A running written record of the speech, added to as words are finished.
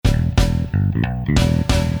Hello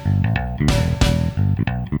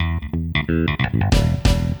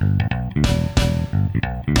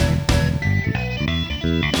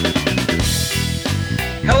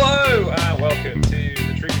and welcome to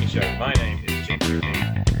the Trooping Show. My name is Jim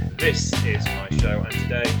Trooping. This is my show, and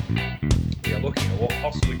today we are looking at what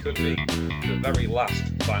possibly could be the very last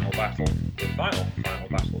final battle, the final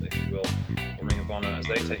battle, if you will, for Ring of Honor as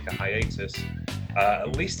they take a hiatus,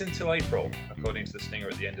 at least until April, according to the stinger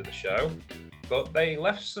at the end of the show. But they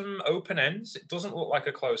left some open ends. It doesn't look like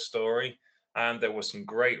a closed story, and there was some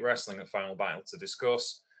great wrestling at Final Battle to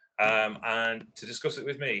discuss. And to discuss it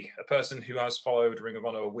with me, a person who has followed Ring of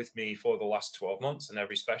Honor with me for the last 12 months, and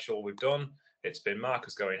every special we've done, it's been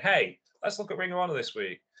Marcus going, hey, let's look at Ring of Honor this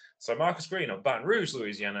week. So Marcus Green of Baton Rouge,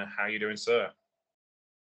 Louisiana, how you doing, sir?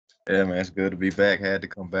 Yeah, man, it's good to be back. Had to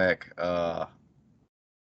come back for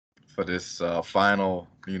this final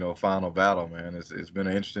battle, man. It's been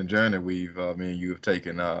an interesting journey. Me and you have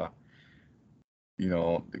taken,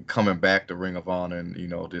 coming back to Ring of Honor and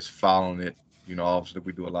just following it. Obviously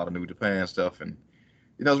we do a lot of New Japan stuff, and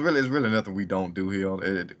it's really nothing we don't do here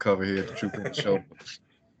to cover here at the Truth in the Show.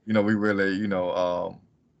 We really,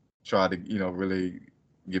 try to, really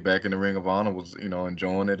get back in the Ring of Honor. Was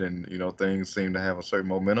enjoying it, and things seem to have a certain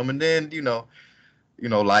momentum, and then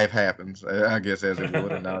life happens, I guess, as it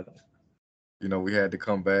would. And now, we had to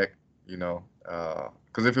come back,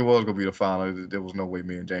 because if it was going to be the final, there was no way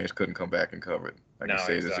me and James couldn't come back and cover it. Like I No,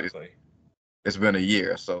 said, exactly. it's been a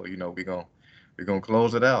year, so, we're gonna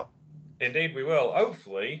close it out. Indeed, we will.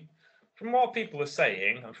 Hopefully, from what people are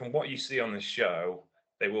saying and from what you see on the show,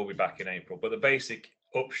 they will be back in April. But the basic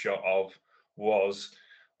upshot of was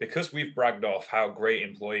because we've bragged off how great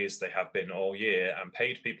employees they have been all year and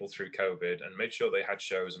paid people through COVID and made sure they had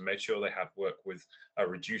shows and made sure they had work with a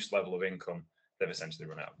reduced level of income, they've essentially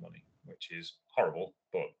run out of money, which is horrible,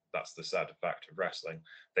 but that's the sad fact of wrestling.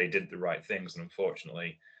 They did the right things, and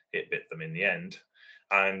unfortunately, it bit them in the end.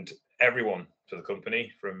 And everyone to the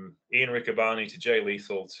company, from Ian Riccaboni to Jay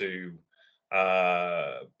Lethal to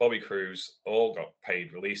Bobby Cruz, all got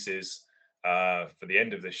paid releases for the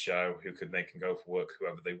end of this show, who they can go for work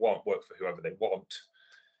work for whoever they want.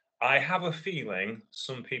 I have a feeling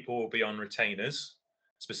some people will be on retainers,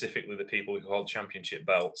 specifically the people who hold championship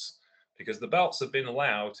belts, because the belts have been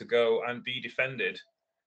allowed to go and be defended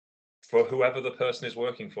for whoever the person is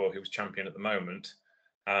working for who's champion at the moment.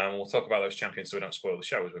 We'll talk about those champions so we don't spoil the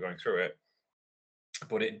show as we're going through it.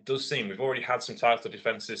 But it does seem we've already had some title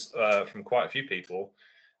defenses from quite a few people.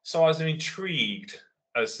 So I was intrigued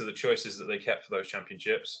as to the choices that they kept for those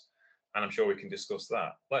championships, and I'm sure we can discuss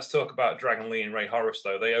that. Let's talk about Dragon Lee and Ray Horus,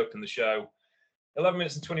 though. They opened the show 11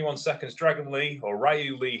 minutes and 21 seconds. Dragon Lee, or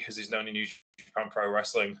Ryu Lee, as he's known in New Japan Pro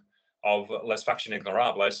Wrestling, of Les Faction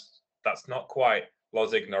Ignorables. That's not quite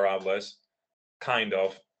Los Ignorables, kind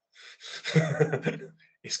of.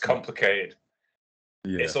 It's complicated.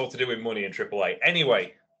 Yeah. It's all to do with money in AAA.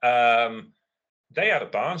 Anyway, they had a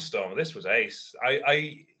barnstorm. This was ace.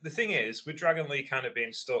 The thing is, with Dragon Lee kind of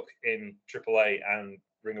being stuck in AAA and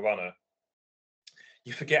Ring of Honor,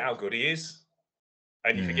 you forget how good he is,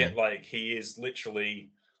 and you forget like he is literally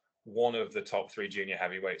one of the top 3 junior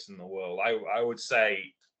heavyweights in the world. I would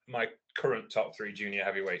say my current top 3 junior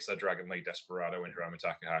heavyweights are Dragon Lee, Desperado, and Hiromu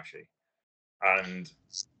Takahashi, and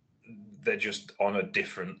they're just on a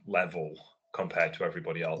different level compared to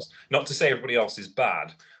everybody else. Not to say everybody else is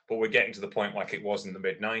bad, but we're getting to the point like it was in the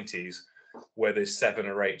mid-90s, where there's 7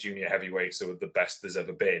 or 8 junior heavyweights who are the best there's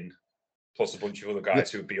ever been, plus a bunch of other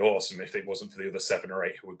guys who would be awesome if it wasn't for the other 7 or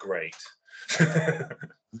 8 who were great.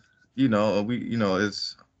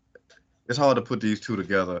 It's hard to put these two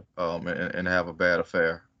together and have a bad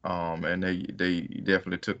affair. And they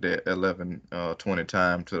definitely took that 11 20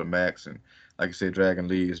 time to the max. And like you said, Dragon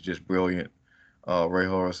Lee is just brilliant. Ray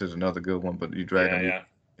Horus is another good one, but Dragon Lee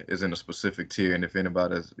is in a specific tier. And if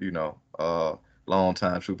anybody's, long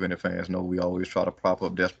time True Bennett fans know, we always try to prop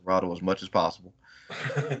up Desperado as much as possible.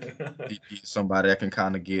 He's somebody that can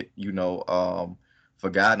kind of get,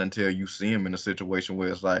 forgotten until you see him in a situation where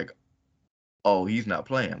it's like, oh, he's not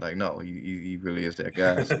playing. Like, no, he really is that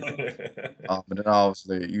guy. So, and then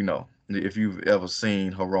obviously, if you've ever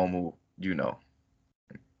seen Hiromu, you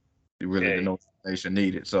really didn't know information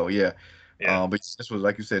needed. So yeah. But this was,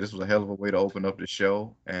 like you said, this was a hell of a way to open up the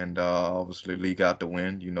show, and obviously Lee got the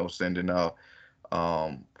win. Sending out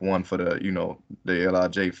one for the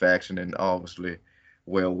Lij faction, and obviously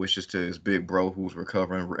well wishes to his big bro who's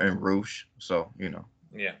recovering in Roosh. So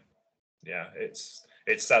Yeah, it's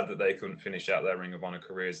sad that they couldn't finish out their Ring of Honor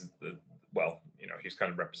careers. Well, he's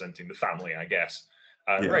kind of representing the family, I guess.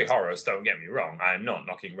 And Yeah. Ray Horus, don't get me wrong, I am not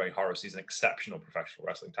knocking Ray Horus. He's an exceptional professional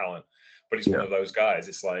wrestling talent, but he's one Yeah. of those guys.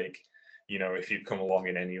 It's like, if you'd come along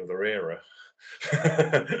in any other era,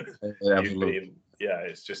 you'd Absolutely. be,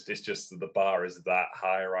 it's just the bar is that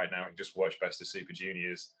high right now. And just watch Best of Super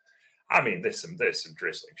Juniors. I mean, there's some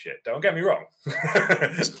drizzling shit. Don't get me wrong,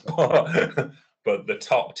 but the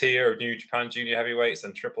top tier of New Japan Junior Heavyweights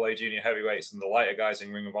and AAA Junior Heavyweights and the lighter guys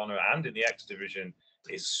in Ring of Honor and in the X Division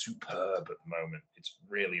is superb at the moment. It's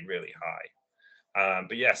really, really high.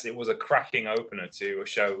 But yes, it was a cracking opener to a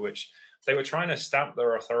show which they were trying to stamp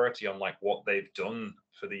their authority on, like what they've done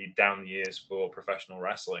for the down years for professional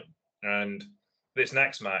wrestling. And this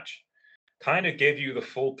next match kind of gave you the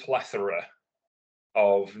full plethora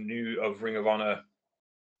of Ring of Honor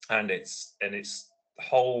and its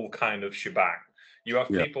whole kind of shebang. You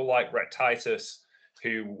have Yeah. people like Rhett Titus,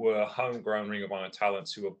 who were homegrown Ring of Honor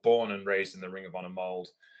talents who were born and raised in the Ring of Honor mold.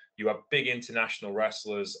 You have big international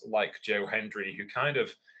wrestlers like Joe Hendry, who kind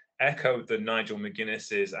of echoed the Nigel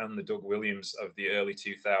McGuinnesses and the Doug Williams of the early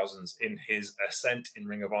 2000s in his ascent in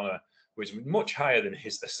Ring of Honor, which was much higher than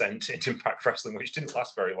his ascent in Impact Wrestling, which didn't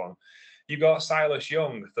last very long. You got Silas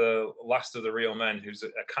Young, the last of the real men, who's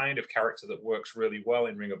a kind of character that works really well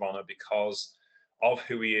in Ring of Honor because of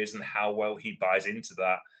who he is and how well he buys into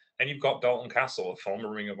that. And you've got Dalton Castle, a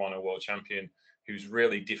former Ring of Honor world champion, who's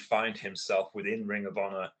really defined himself within Ring of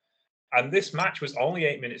Honor. And this match was only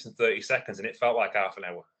 8 minutes and 30 seconds, and it felt like half an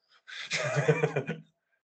hour.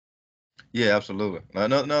 Yeah, absolutely.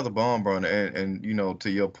 Another bomb burner, and to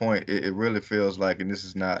your point, it really feels like, and this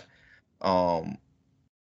is not um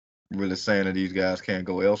really saying that these guys can't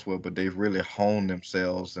go elsewhere, but they've really honed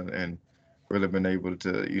themselves and really been able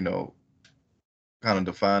to, kind of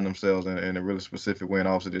define themselves in a really specific way. And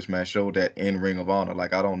also this match showed that in Ring of Honor.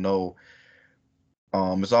 Like, I don't know.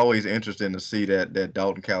 It's always interesting to see that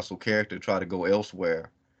Dalton Castle character try to go elsewhere.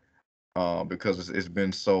 Because it's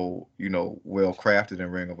been so, well crafted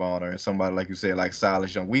in Ring of Honor, and somebody like you said, like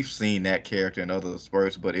Silas Young, we've seen that character in other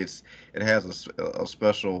spurts, but it has a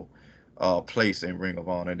special place in Ring of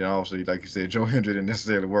Honor. And then obviously, like you said, Joe Hendry didn't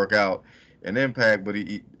necessarily work out in Impact, but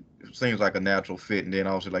he seems like a natural fit. And then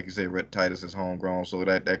obviously, like you said, Rhett Titus is homegrown, so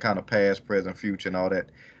that kind of past, present, future, and all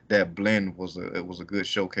that blend was a good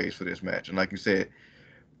showcase for this match. And like you said,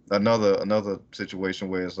 another situation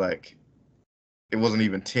where it's like it wasn't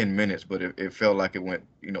even 10 minutes, but it felt like it went,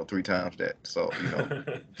 3 times that. So,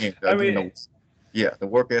 again, I mean, yeah, the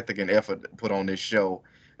work ethic and effort put on this show,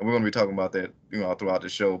 and we're going to be talking about that, throughout the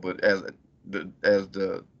show. But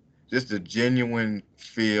just the genuine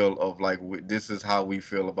feel of like this is how we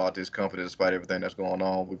feel about this company, despite everything that's going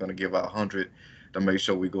on. We're going to give our 100 to make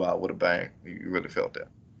sure we go out with a bang. You really felt that.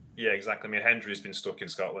 yeah, exactly. I mean, Hendry's been stuck in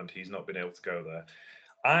Scotland. He's not been able to go there.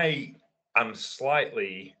 I am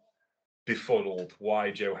slightly befuddled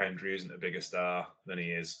why Joe Hendry isn't a bigger star than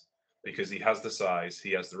he is, because he has the size,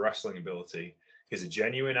 he has the wrestling ability, he's a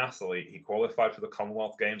genuine athlete. He qualified for the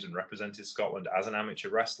Commonwealth Games and represented Scotland as an amateur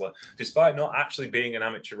wrestler, despite not actually being an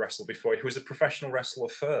amateur wrestler before. He was a professional wrestler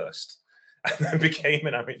first and then became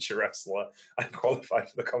an amateur wrestler and qualified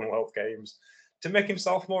for the Commonwealth Games to make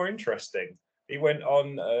himself more interesting. He went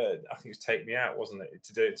on, I think it was Take Me Out, wasn't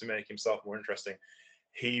it, to make himself more interesting.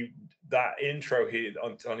 That intro he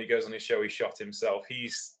goes on his show, he shot himself.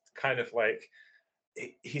 He's kind of like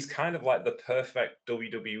the perfect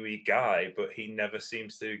WWE guy, but he never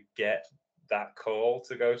seems to get that call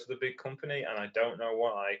to go to the big company, and I don't know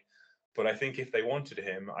why. But I think if they wanted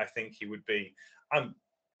him, I think he would be. I'm.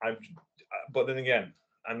 But then again,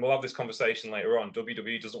 and we'll have this conversation later on.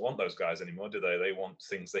 WWE doesn't want those guys anymore, do they? They want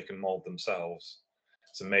things they can mold themselves.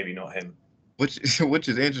 So maybe not him. Which is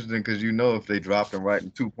interesting because if they dropped him right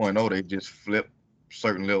in 2.0, they just flip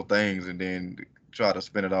certain little things and then try to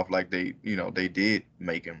spin it off like they did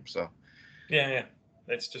make him. So yeah,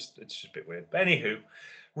 it's just a bit weird. But anywho,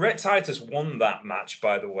 Rhett Titus won that match,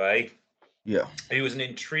 by the way. yeah, He was an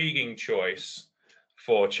intriguing choice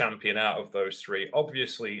for champion out of those three.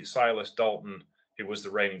 Obviously, Silas Dalton, who was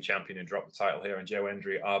the reigning champion and dropped the title here, and Joe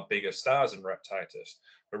Hendry are bigger stars than Rhett Titus.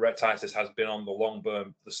 But Rhett Titus has been on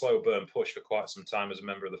the slow burn push for quite some time as a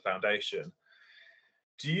member of the foundation.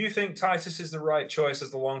 Do you think Titus is the right choice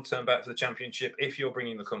as the long-term bet for the championship if you're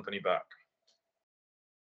bringing the company back?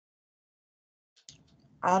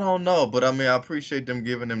 I don't know, but I mean, I appreciate them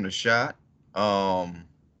giving him the shot.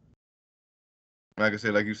 Like I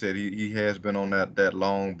said, like you said, he has been on that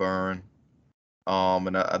long burn.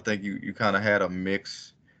 And I think you kind of had a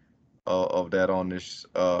mix of that on this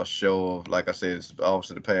show of, like I said, it's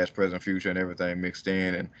obviously the past, present, future, and everything mixed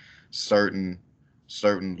in, and certain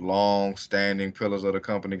long standing pillars of the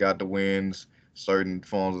company got the wins. certain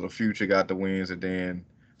forms of the future got the wins, and then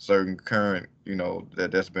certain current,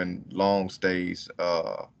 that's been long stays,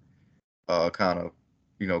 kind of,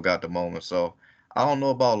 got the moment. So I don't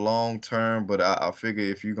know about long term, but I figure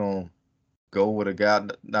if you're gonna go with a guy,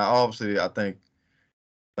 now obviously I think,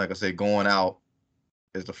 like I said, going out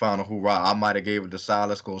is the final hoorah. I might have gave it to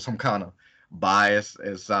Silas because some kind of bias,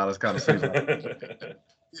 as Silas kind of sees him.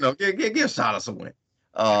 Give Silas a win.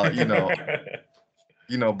 Uh,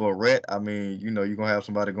 you know, but Rhett, I mean, you're gonna have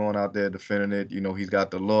somebody going out there defending it. He's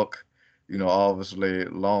got the look. Obviously,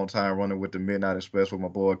 long time running with the Midnight Express with my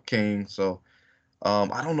boy King. So,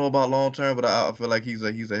 I don't know about long term, but I feel like he's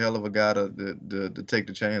a hell of a guy to take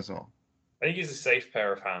the chance on. I think he's a safe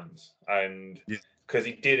pair of hands, and Yeah, because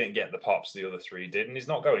he didn't get the pops the other three did, and he's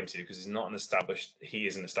not going to because he's not an established. He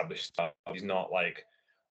is an established star. He's not like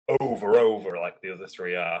over like the other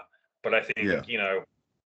three are. But I yeah, think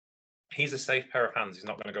he's a safe pair of hands. He's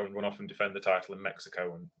not going to go and run off and defend the title in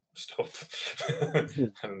Mexico and stuff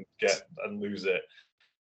and lose it.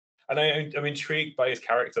 And I'm intrigued by his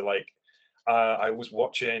character. Like I was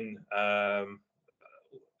watching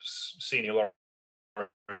Senior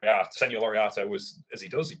Senor Loriato was, as he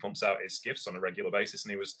does, he pumps out his gifts on a regular basis,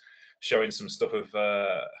 and he was showing some stuff of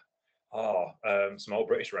some old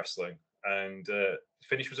British wrestling, and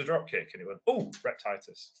finish was a drop kick, and he went, "Oh, Rhett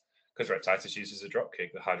Titus," because Rhett Titus uses a drop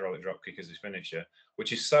kick, the hydraulic drop kick as his finisher,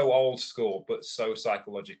 which is so old school but so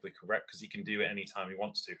psychologically correct because he can do it anytime he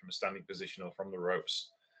wants to from a standing position or from the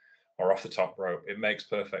ropes or off the top rope. It makes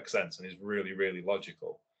perfect sense and is really, really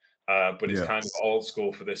logical. But it's yeah, kind of old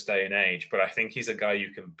school for this day and age. But I think he's a guy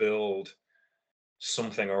you can build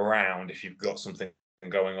something around if you've got something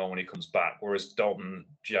going on when he comes back. Whereas Dalton,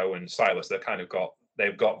 Joe, and Silas, they've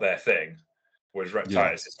got their thing. Whereas Rhett yeah.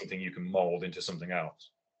 Titus is something you can mold into something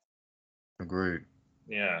else. Agreed.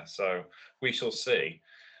 Yeah, so we shall see.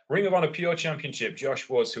 Ring of Honor Pure Championship, Josh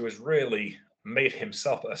Woods, who has really made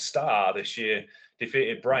himself a star this year,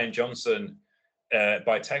 defeated Brian Johnson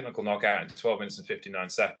by technical knockout in 12 minutes and 59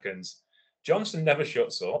 seconds. Johnson never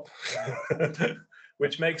shuts up,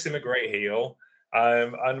 which makes him a great heel.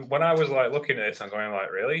 And when I was like looking at it, I'm going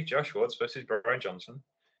like, really? Josh Woods versus Brian Johnson?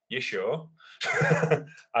 You sure? And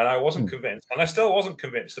I wasn't Hmm. convinced. And I still wasn't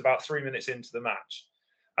convinced about 3 minutes into the match.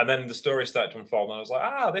 And then the story started to unfold, and I was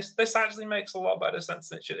like, this actually makes a lot better sense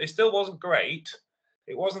than it should. It still wasn't great.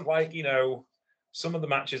 It wasn't like, some of the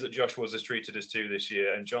matches that Josh Woods has treated us to this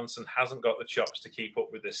year, and Johnson hasn't got the chops to keep up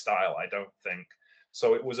with this style, I don't think.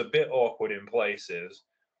 So it was a bit awkward in places.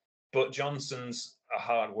 But Johnson's a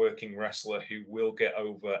hard-working wrestler who will get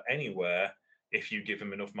over anywhere if you give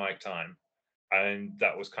him enough mic time. And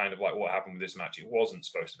that was kind of like what happened with this match. It wasn't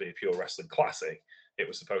supposed to be a pure wrestling classic. It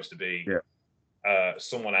was supposed to be Yeah.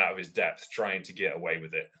 someone out of his depth trying to get away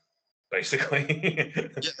with it, basically.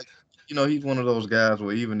 Yeah, he's one of those guys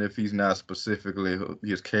where even if he's not specifically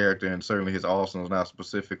his character and certainly his arsenal is not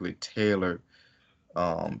specifically tailored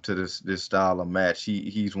to this style of match,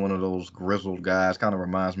 he's one of those grizzled guys. Kind of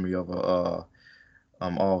reminds me of a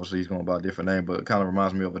obviously he's going by a different name, but it kind of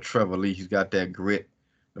reminds me of a Trevor Lee. He's got that grit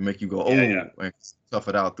to make you go Yeah, yeah, oh and tough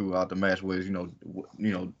it out throughout the match. Whereas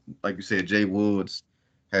like you said, Jay Woods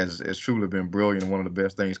has truly been brilliant. One of the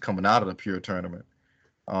best things coming out of the Pure tournament.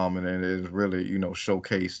 And it is really,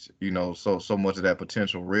 showcased, so much of that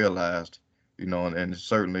potential realized, and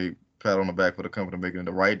certainly pat on the back for the company making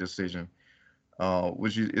the right decision,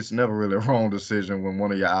 it's never really a wrong decision when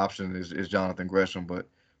one of your options is Jonathan Gresham, but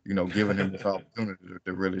giving him this opportunity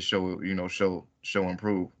to really show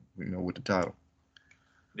improve, with the title.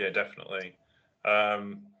 yeah, definitely.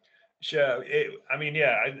 Um, sure. I mean,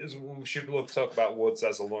 yeah, we should love to talk about Woods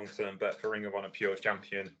as a long-term bet for Ring of Honor Pure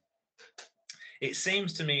Champion. It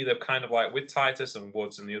seems to me they've kind of like with Titus and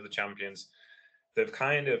Woods and the other champions, they've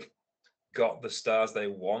kind of got the stars they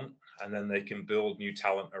want, and then they can build new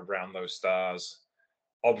talent around those stars.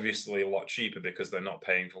 Obviously, a lot cheaper because they're not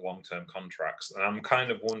paying for long-term contracts. And I'm kind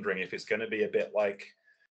of wondering if it's going to be a bit like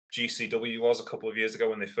GCW was a couple of years ago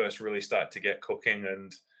when they first really started to get cooking,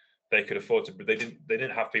 and they could afford to. They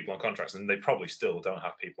didn't have people on contracts, and they probably still don't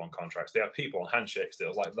have people on contracts. They have people on handshake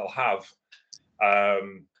deals. Like they'll have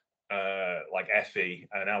like Effie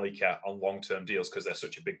and Alley Cat on long-term deals because they're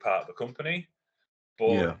such a big part of the company.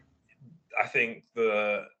 But Yeah, I think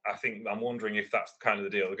I'm wondering if that's kind of the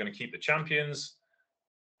deal. They're going to keep the champions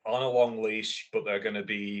on a long leash, but they're going to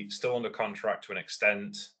be still under contract to an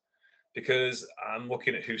extent because I'm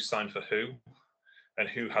looking at who's signed for who and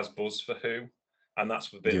who has buzz for who, and that's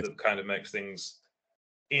the bit yeah, that kind of makes things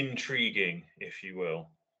intriguing, if you will.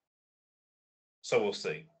 So we'll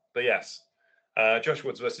see. But yes, Josh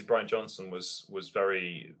Woods versus Brian Johnson was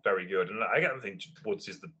very, very good, and I don't think Woods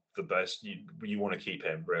is the the best. You want to keep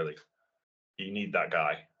him, really. You need that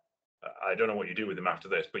guy. I don't know what you do with him after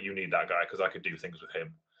this, but you need that guy because I could do things with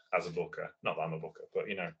him as a booker. Not that I'm a booker, but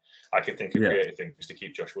I could think of Yeah, creative things to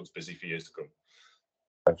keep Josh Woods busy for years to come.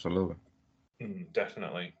 absolutely.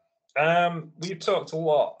 Definitely. We've talked a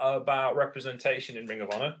lot about representation in Ring of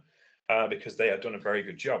Honor because they have done a very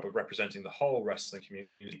good job of representing the whole wrestling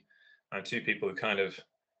community, and two people who kind of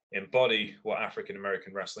embody what African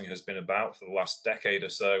American wrestling has been about for the last decade or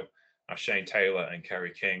so are Shane Taylor and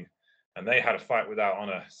Kerry King. And they had a fight without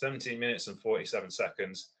honor, 17 minutes and 47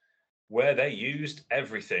 seconds, where they used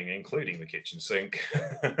everything, including the kitchen sink,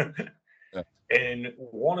 Yeah. in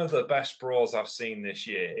one of the best brawls I've seen this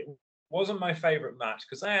year. It wasn't my favorite match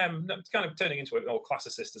because I am kind of turning into an old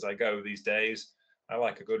classicist as I go these days. I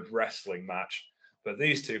like a good wrestling match. But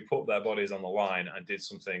these two put their bodies on the line and did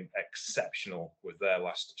something exceptional with their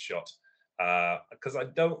last shot. Because I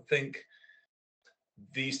don't think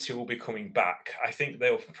these two will be coming back. I think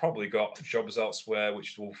they've probably got jobs elsewhere,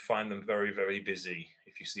 which will find them very, very busy,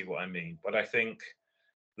 if you see what I mean. But I think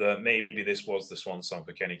that maybe this was the swan song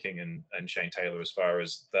for Kenny King and Shane Taylor as far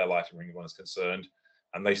as their life in Ring of Honor is concerned.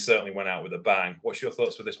 And they certainly went out with a bang. What's your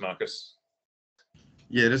thoughts for this, Marcus?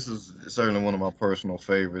 Yeah, this is certainly one of my personal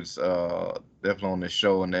favorites, definitely on this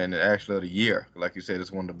show, and then actually of the year. Like you said,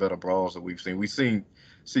 it's one of the better brawls that we've seen.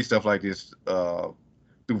 See stuff like this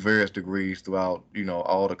through various degrees throughout,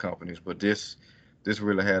 all the companies, but this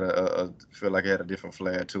really had a feel like it had a different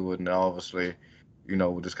flair to it, and obviously,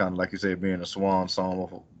 just kind of like you said, being a swan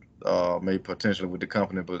song of maybe potentially with the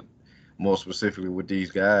company, but more specifically with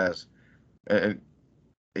these guys, and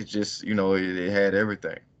it just, it had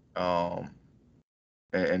everything. Um,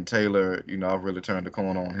 and Taylor, I've really turned the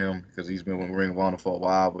corner on him because he's been with Ring of Honor for a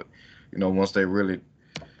while. But once they really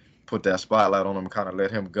put that spotlight on him, kind of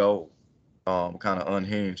let him go, kind of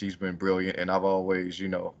unhinged, he's been brilliant. And I've always,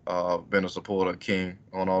 been a supporter of King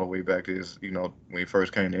on all the way back to his, when he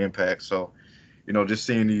first came to Impact. So, just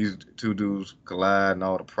seeing these two dudes collide and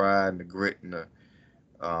all the pride and the grit and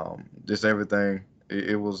the just everything,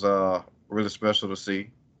 it was really special to see.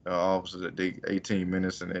 Obviously, they 18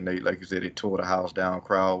 minutes, and then they, like you said, they tore the house down.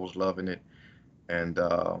 Crowd was loving it, and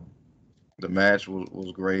the match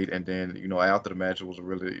was great. And then, after the match, it was a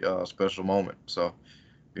really special moment. So,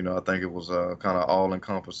 I think it was a kind of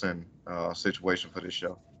all-encompassing situation for this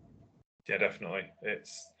show. Yeah, definitely.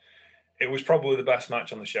 It was probably the best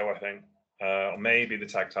match on the show, I think. Maybe the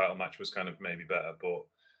tag title match was kind of maybe better, but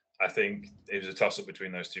I think it was a toss-up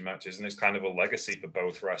between those two matches, and it's kind of a legacy for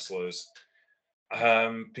both wrestlers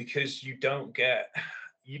because you don't get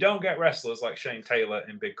wrestlers like Shane Taylor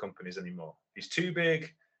in big companies anymore. He's too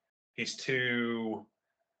big. He's too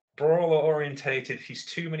brawler orientated. He's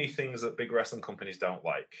too many things that big wrestling companies don't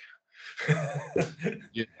like.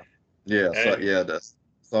 Yeah. Yeah. So And yeah, that's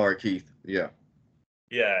sorry, Keith. Yeah.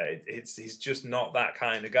 yeah, he's just not that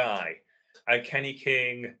kind of guy. And Kenny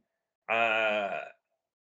King has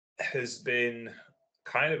been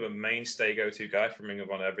kind of a mainstay go-to guy from Ring of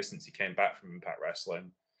Honor ever since he came back from Impact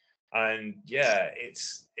Wrestling. And yeah,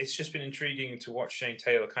 it's just been intriguing to watch Shane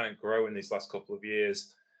Taylor kind of grow in these last couple of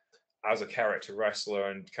years as a character wrestler,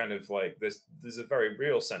 and kind of like there's a very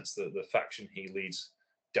real sense that the faction he leads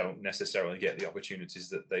don't necessarily get the opportunities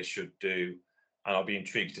that they should do. And I'll be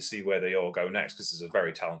intrigued to see where they all go next because there's a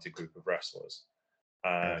very talented group of wrestlers.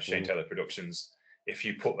 Shane Absolutely. Taylor Productions, if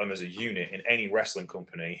you put them as a unit in any wrestling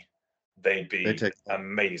company, they'd They be take. Yeah.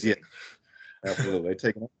 amazing. Absolutely. They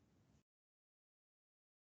taking.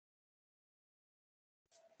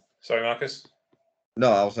 Sorry, Marcus.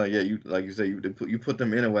 No, I was saying, yeah, you like you say, you put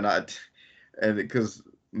them in it when and because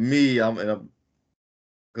me,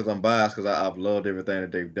 because I'm biased because I've loved everything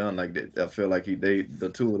that they've done. Like I feel like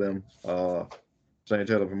the two of them, St.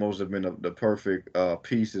 Taylor Promotions have been the perfect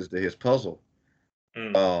pieces to his puzzle.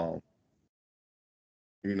 Mm, Um,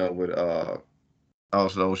 with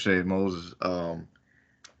also O'Shea Moses.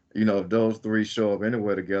 If those three show up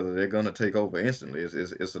anywhere together, they're gonna take over instantly.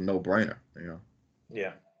 It's a no brainer.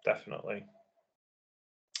 yeah, definitely.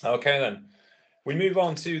 Okay, then. We move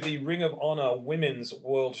on to the Ring of Honor Women's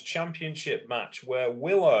World Championship match, where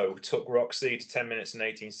Willow took Roxy to 10 minutes and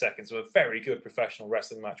 18 seconds of a very good professional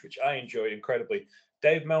wrestling match, which I enjoyed incredibly.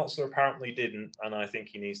 Dave Meltzer apparently didn't, and I think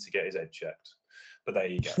he needs to get his head checked. But there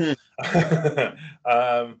you go.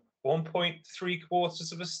 1.3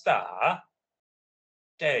 quarters of a star.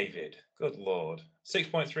 David, good lord.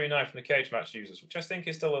 6.39 from the cage match users, which I think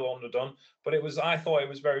is still a little underdone, but I thought it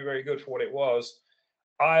was very, very good for what it was.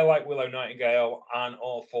 I like Willow Nightingale an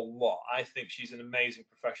awful lot. I think she's an amazing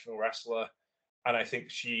professional wrestler, and I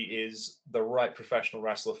think she is the right professional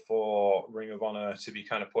wrestler for Ring of Honor to be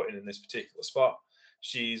kind of put in this particular spot.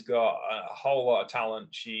 She's got a whole lot of talent.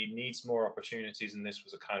 She needs more opportunities, and this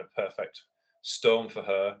was a kind of perfect storm for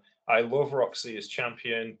her. I love Roxy as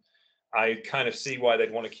champion. I kind of see why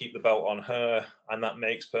they'd want to keep the belt on her, and that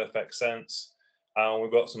makes perfect sense.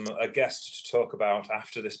 We've got a guest to talk about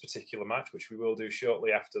after this particular match, which we will do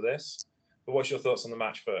shortly after this. But what's your thoughts on the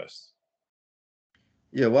match first?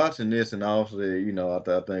 Yeah, watching this and obviously,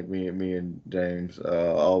 I think me and James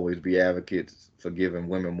always be advocates for giving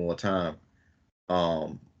women more time.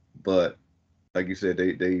 Um, but like you said,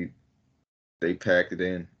 they packed it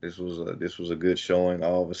in. This was a good showing.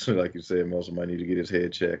 Obviously, like you said, most somebody need to get his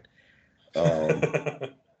head checked. Um,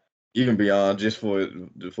 even beyond just for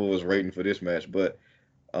his rating for this match. But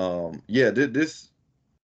yeah, this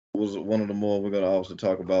was one of the more we're gonna also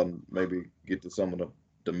talk about and maybe get to some of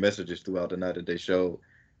the messages throughout the night that they showed.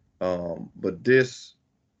 But this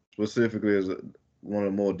specifically is one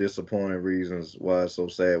of the more disappointing reasons why it's so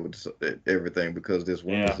sad with everything, because this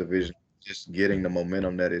women's Yeah. division just getting the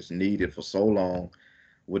momentum that is needed for so long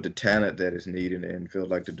with the talent that is needed and feels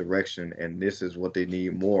like the direction, and this is what they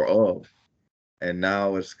need more of. And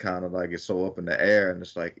now it's kind of like it's so up in the air, and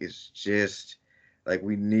it's like it's just like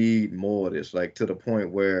we need more of this, like to the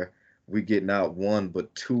point where we get not one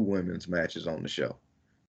but two women's matches on the show,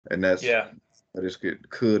 and that's Yeah. what this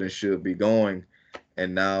could and should be going.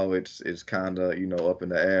 And now it's kind of up in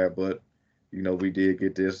the air, but we did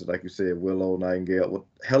get this, like you said, Willow Nightingale. What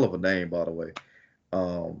hell of a name, by the way.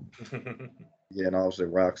 Um, yeah, and obviously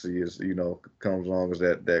Roxy is comes along as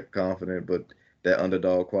that confident, but that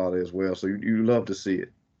underdog quality as well. So you love to see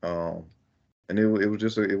it. And it was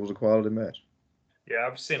just it was a quality match. Yeah,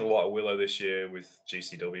 I've seen a lot of Willow this year with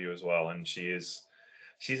GCW as well, and she's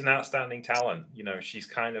an outstanding talent. She's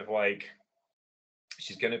kind of like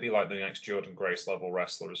she's going to be like the next Jordan Grace level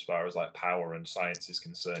wrestler as far as like power and science is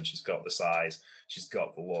concerned. She's got the size, she's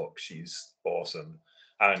got the look, she's awesome,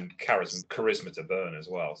 and charisma to burn as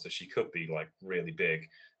well. So she could be like really big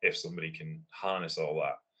if somebody can harness all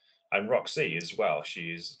that. And Roxy as well,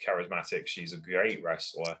 she's charismatic. She's a great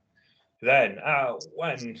wrestler. Then,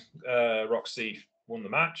 when Roxy won the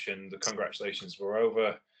match and the congratulations were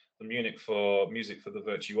over, the music for the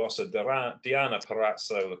virtuosa Diana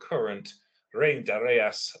Perazzo, the current Reina de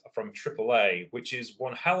Reyes from AAA, which is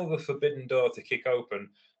one hell of a forbidden door to kick open,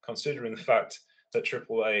 considering the fact that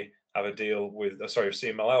AAA have a deal with,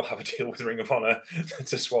 CMLL have a deal with Ring of Honor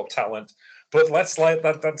to swap talent. But let's let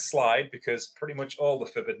that slide, because pretty much all the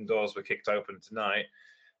forbidden doors were kicked open tonight,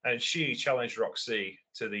 and she challenged Roxy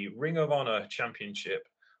to the Ring of Honor Championship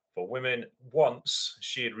for women once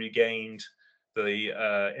she had regained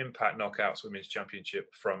the Impact Knockouts Women's Championship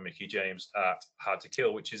from Mickie James at Hard to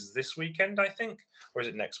Kill, which is this weekend, I think, or is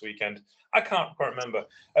it next weekend? I can't quite remember.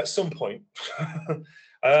 At some point,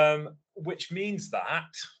 which means that,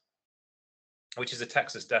 which is a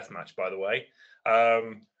Texas death match, by the way.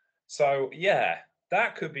 So yeah,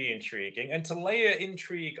 that could be intriguing. And to layer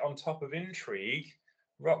intrigue on top of intrigue,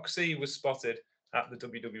 Roxy was spotted at the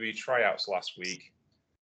WWE tryouts last week.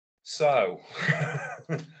 So,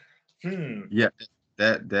 Yeah,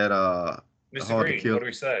 that Mr. Hard to Green, Kill. what do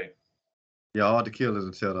we say? Yeah, Hard to Kill is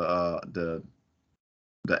until the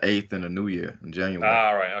 8th in the new year in January.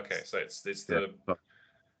 Ah, right, okay. So it's Yeah.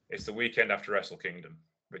 it's the weekend after Wrestle Kingdom,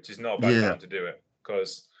 which is not a bad Yeah. time to do it,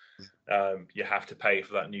 because you have to pay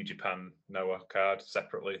for that New Japan Noah card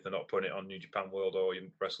separately. They're not putting it on New Japan World or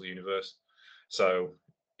Wrestle Universe. So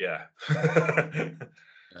yeah.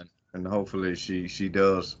 And hopefully she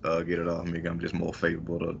does get it off me. I'm just more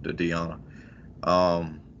favorable to Deanna.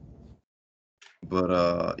 Um,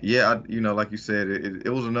 but yeah, like you said, it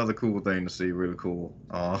was another cool thing to see, really cool.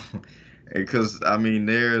 Because I mean,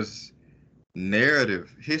 there's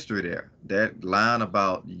narrative history there. That line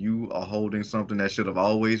about you are holding something that should have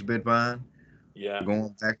always been mine. Yeah.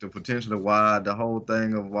 Going back to potentially why the whole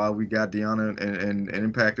thing of why we got Deanna and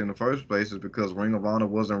Impact in the first place is because Ring of Honor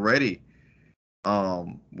wasn't ready.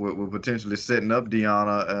 We're potentially setting up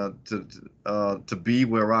Deanna to be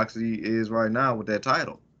where Roxy is right now with that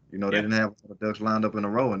title. They Yeah. didn't have the ducks lined up in a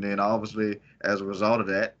row, and then obviously as a result of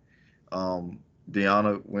that, um,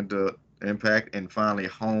 Deanna went to Impact and finally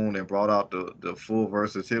honed and brought out the full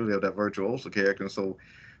versatility of that virtuoso character. And so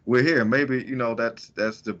we're here. Maybe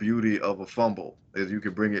that's the beauty of a fumble, is you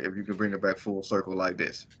can bring it if you can bring it back full circle like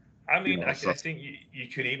this. I mean, I, So I think you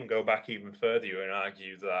could even go back even further and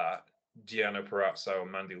argue that Gianno Perazzo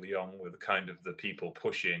and Mandy Leon were the kind of the people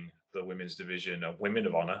pushing the women's division of Women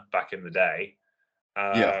of Honor back in the day.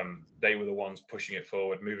 yeah, They were the ones pushing it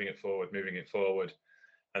forward, moving it forward, moving it forward.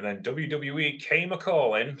 And then WWE came a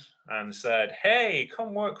calling and said, "Hey,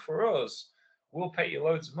 come work for us. we'll pay you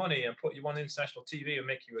loads of money and put you on international TV and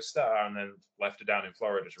make you a star, and then left her down in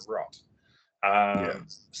Florida to rot. Yeah.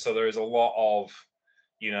 So there is a lot of,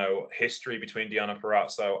 history between Deonna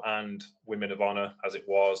Purrazzo and Women of Honor as it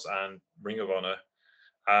was, and Ring of Honor.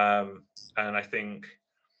 And I think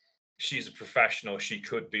she's a professional. She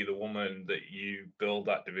could be the woman that you build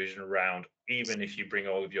that division around, even if you bring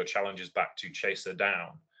all of your challenges back to chase her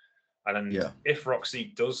down. And Yeah. if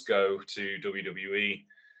Roxy does go to WWE,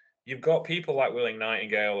 you've got people like Willing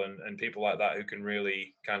Nightingale and people like that who can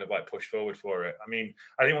really kind of like push forward for it. I mean,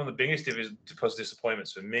 I think one of the biggest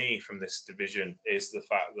disappointments for me from this division is the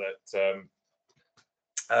fact that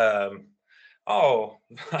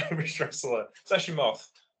Irish wrestler Session Moth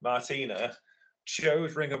Martina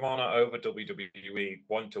chose Ring of Honor over WWE,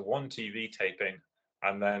 went to one TV taping,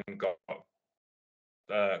 and then got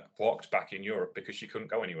blocked back in Europe because she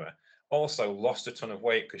couldn't go anywhere. Also lost a ton of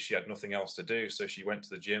weight because she had nothing else to do, so she went to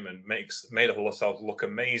the gym and made herself look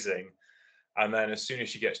amazing. And then as soon as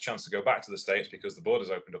she gets a chance to go back to the States because the borders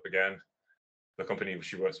opened up again, the company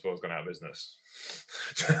she works for has gone out of business.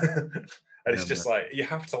 And it's just like, you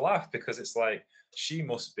have to laugh because it's like, she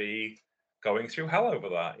must be going through hell over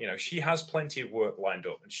that. She has plenty of work lined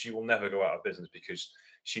up and she will never go out of business because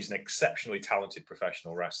she's an exceptionally talented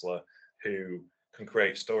professional wrestler who can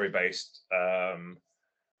create story-based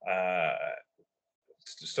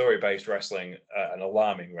wrestling at an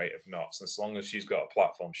alarming rate of knots. As long as she's got a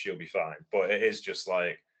platform, she'll be fine. But it is just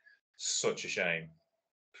like such a shame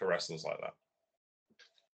for wrestlers like that.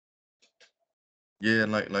 Yeah,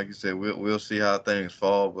 and like you said, we'll see how things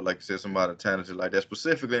fall. But like you said, somebody talented like that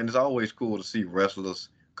specifically, and it's always cool to see wrestlers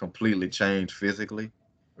completely change physically.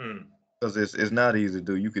 Because it's not easy to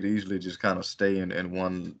do. You could easily just kind of stay in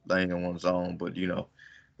one lane in one zone, but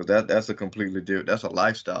because that's a completely different. That's a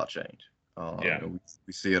lifestyle change. Yeah.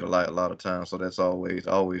 We see it a lot of times. So that's always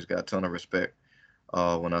got a ton of respect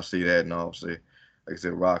when I see that, and obviously, like I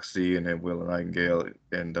said, Roxy and then Willow Nightingale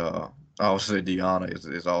and obviously Deonna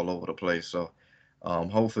is all over the place. So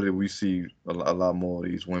hopefully we see a lot more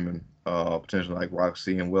of these women, potentially like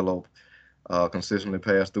Roxy and Willow, consistently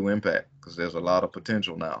pass through Impact because there's a lot of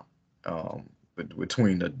potential now.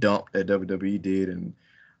 Between the dump that WWE did and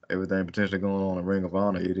everything potentially going on in Ring of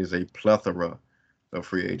Honor, it is a plethora of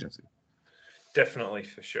free agency. Definitely,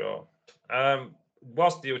 for sure.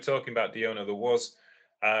 Whilst you were talking about Deonna, there was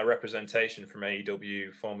representation from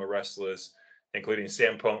AEW, former wrestlers, including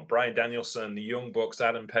CM Punk, Bryan Danielson, the Young Bucks,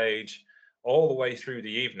 Adam Page, all the way through the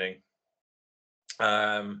evening,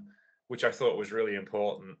 which I thought was really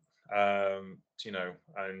important, and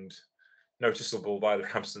noticeable by their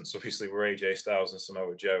absence. Obviously, were AJ Styles and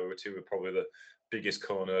Samoa Joe, who were probably the biggest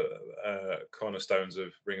cornerstones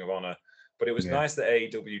of Ring of Honor. But it was nice that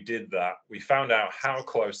AEW did that. We found out how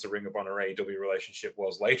close the Ring of Honor AEW relationship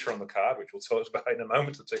was later on the card, which we'll talk about in a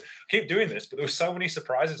moment or two. I keep doing this, but there were so many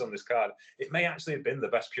surprises on this card. It may actually have been the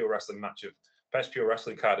best pure wrestling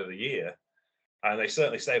card of the year, and they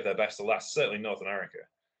certainly saved their best to last. Certainly North America.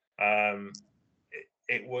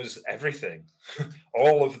 It was everything,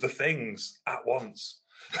 all of the things at once.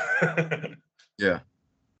 Yeah.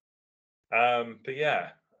 But yeah.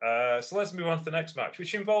 So let's move on to the next match,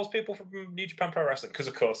 which involves people from New Japan Pro Wrestling, because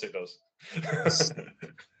of course it does.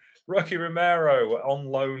 Rocky Romero on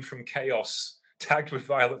loan from Chaos, tagged with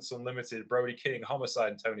Violence Unlimited, Brody King,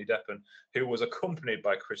 Homicide, and Tony Deppen, who was accompanied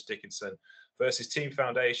by Chris Dickinson, versus Team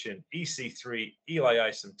Foundation, EC3, Eli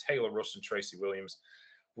Isom, Taylor Russ, and Tracy Williams.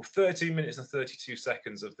 With 13 minutes and 32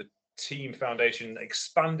 seconds of the Team Foundation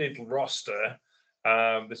expanded roster,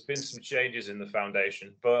 there's been some changes in the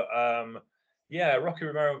Foundation, but Rocky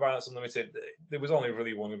Romero and Violence Unlimited, there was only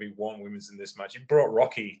really going to be one women's in this match. You brought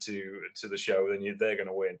Rocky to the show, then they're going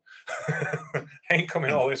to win. Ain't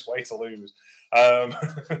coming all this way to lose.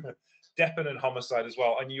 Deppen and Homicide as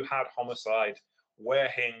well, and you had Homicide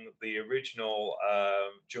wearing the original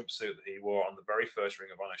jumpsuit that he wore on the very first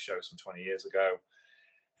Ring of Honor show some 20 years ago.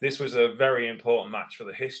 This was a very important match for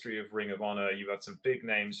the history of Ring of Honor. You've had some big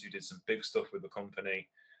names who did some big stuff with the company.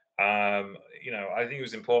 I think it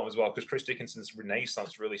was important as well because Chris Dickinson's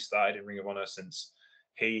renaissance really started in Ring of Honor since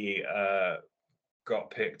he got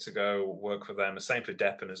picked to go work for them. The same for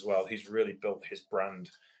Deppen as well. He's really built his brand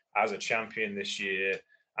as a champion this year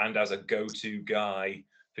and as a go-to guy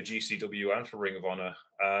for GCW and for Ring of Honor.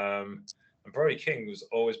 And Brody King has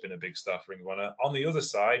always been a big star for Ring of Honor. On the other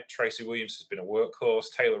side, Tracy Williams has been a workhorse.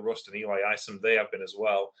 Taylor Rust and Eli Isom, they have been as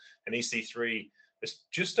well. And EC3 is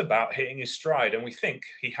just about hitting his stride. And we think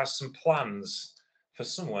he has some plans for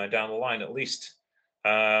somewhere down the line, at least,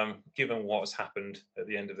 given what has happened at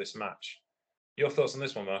the end of this match. Your thoughts on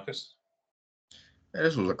this one, Marcus? And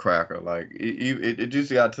this was a cracker. Like it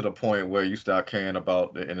just got to the point where you start caring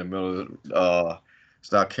about in the middle of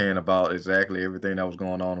start caring about exactly everything that was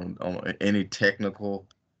going on any technical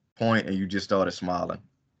point, and you just started smiling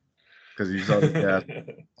because you saw these guys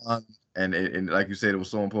fun, and like you said, it was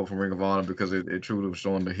so important for Ring of Honor because it truly was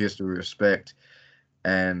showing the history, respect,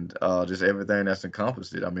 and just everything that's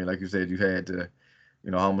encompassed it. I mean, like you said, you had the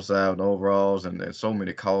Homicide and overalls and so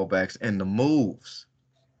many callbacks and the moves.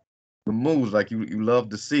 The moves, like you love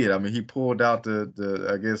to see it. I mean, he pulled out the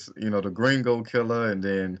I guess the Gringo Killer, and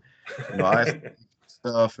then ice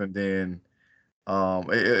stuff, and then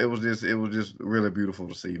it was just really beautiful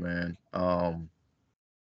to see, man. And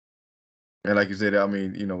like you said, I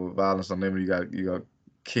mean, with Violence Unlimited, you got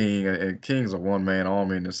King, and King's a one man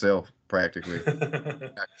army in itself, practically.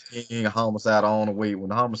 Got King, Homicide on the way. When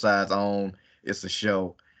the Homicide's on, it's a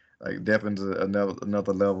show. Like Deppin's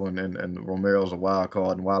another level, and Romero's a wild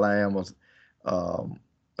card. And while I am um,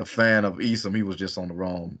 a fan of Esom, he was just on the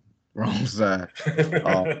wrong side.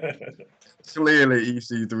 Uh, Clearly,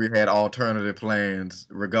 EC3 had alternative plans,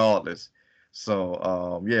 regardless.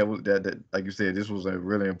 So yeah, that like you said, this was a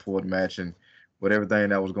really important match, and with everything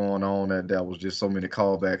that was going on, that was just so many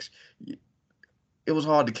callbacks. It was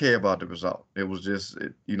hard to care about the result. It was just,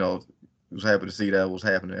 was happy to see that was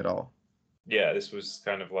happening at all. Yeah, this was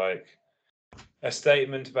kind of like a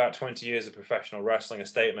statement about 20 years of professional wrestling, a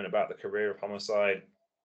statement about the career of Homicide,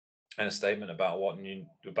 and a statement about what Ring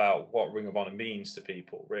of Honor means to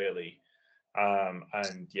people, really.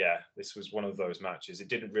 And yeah, this was one of those matches. It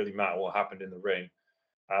didn't really matter what happened in the ring,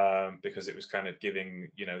 because it was kind of giving,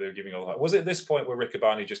 they were giving a lot. Was it this point where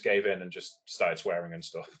Riccaboni just gave in and just started swearing and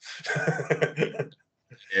stuff?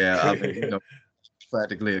 Yeah, I mean,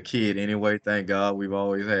 practically a kid anyway. Thank God we've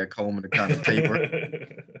always had Coleman to kind of taper.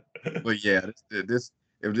 But yeah, this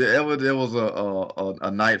if there ever there was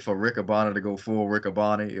a night for Riccaboni to go full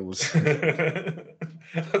Riccaboni, it was.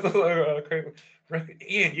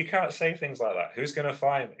 Ian, you can't say things like that. Who's going to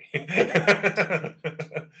find me? It's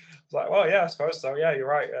like, well, yeah, I suppose so. Yeah, you're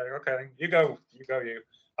right. Okay, you go.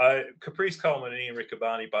 Caprice Coleman and Ian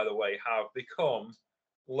Riccaboni, by the way, have become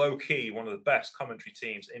low key one of the best commentary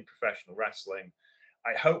teams in professional wrestling.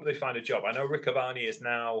 I hope they find a job. I know Riccaboni is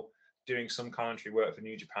now doing some commentary work for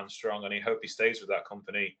New Japan Strong, and I hope he stays with that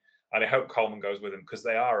company. And I hope Coleman goes with him because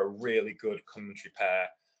they are a really good commentary pair.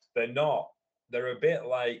 They're a bit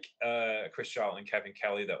like Chris Charlton and Kevin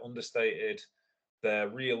Kelly. They're understated, they're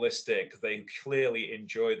realistic, they clearly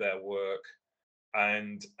enjoy their work.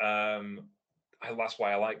 And that's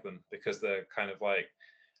why I like them, because they're kind of like,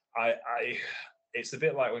 I it's a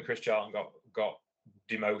bit like when Chris Charlton got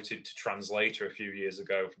demoted to translator a few years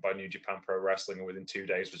ago by New Japan Pro Wrestling, and within 2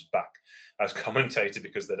 days was back as commentator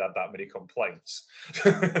because they'd had that many complaints.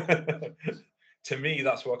 To me,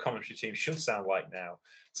 that's what a commentary team should sound like now.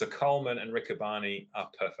 So Coleman and Riccaboni are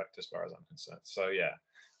perfect as far as I'm concerned. So yeah,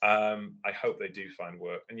 I hope they do find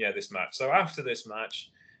work. And yeah, this match. So after this match,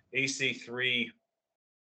 EC3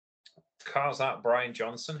 carves out Brian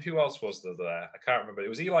Johnson. Who else was there? I can't remember. It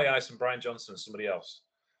was Eli Ice and Brian Johnson and somebody else.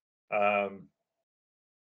 Was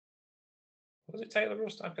it Taylor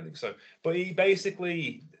Rust? I don't think so. But he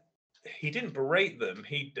didn't berate them.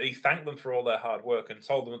 He thanked them for all their hard work and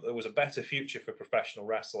told them that there was a better future for professional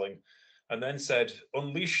wrestling, and then said,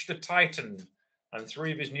 "Unleash the Titan." And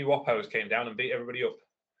 3 of his new oppos came down and beat everybody up.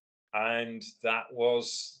 And that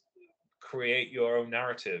was create your own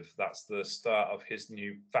narrative. That's the start of his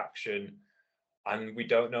new faction. And we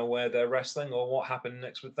don't know where they're wrestling or what happened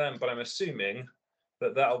next with them, but I'm assuming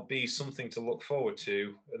that that'll be something to look forward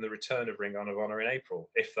to in the return of Ring of Honor in April,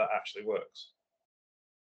 if that actually works.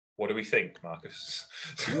 What do we think, Marcus?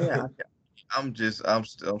 Yeah, I'm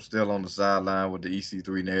still on the sideline with the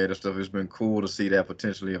EC3 narrative stuff. It's been cool to see that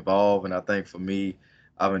potentially evolve, and I think for me,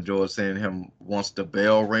 I've enjoyed seeing him once the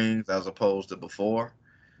bell rings as opposed to before.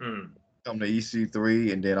 Come to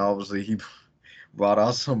EC3, and then obviously he brought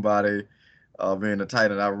out somebody being a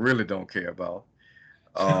Titan I really don't care about.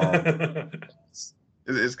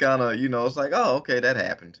 It's kind of it's like, oh, okay, that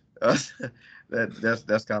happened. That's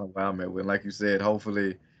kind of where I'm at with. Like you said,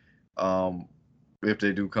 hopefully, um, if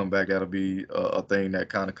they do come back, that'll be a thing that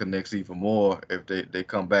kind of connects even more if they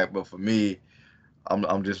come back. But for me,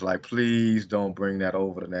 I'm just like, please don't bring that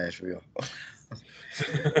over to Nashville. So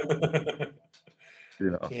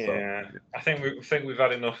Yeah, I think we've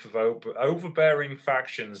had enough of overbearing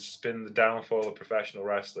factions. Has been the downfall of professional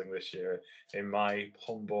wrestling this year, in my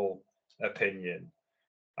humble opinion.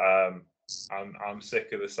 I'm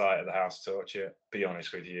sick of the sight of the House Torture. Be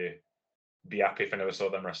honest with you, be happy if I never saw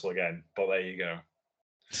them wrestle again. But there you go.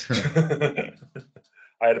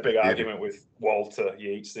 I had a big get it. argument with Walter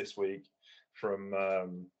Yates this week from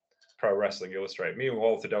Pro Wrestling Illustrated. Me and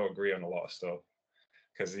Walter don't agree on a lot of stuff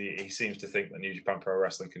because he seems to think that New Japan Pro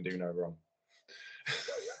Wrestling can do no wrong.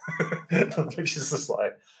 Which is just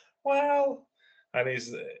like, well, and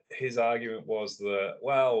his argument was that,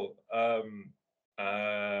 well,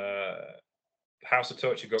 House of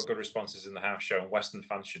Torture got good responses in the house show, and Western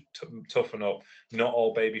fans should toughen up. Not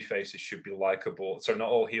all baby faces should be likable. So not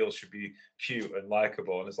all heels should be cute and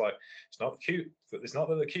likable. And it's like, it's not cute. It's not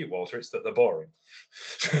that they're cute, Walter. It's that they're boring.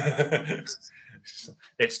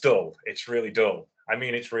 It's dull. It's really dull. I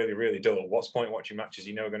mean, it's really, really dull. What's the point watching matches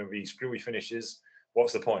you know are going to be screwy finishes?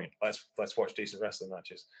 What's the point? Let's watch decent wrestling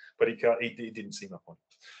matches. But he didn't see my point.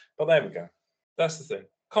 But there we go. That's the thing.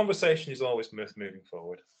 Conversation is always moving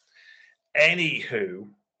forward. Anywho,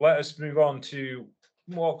 let us move on to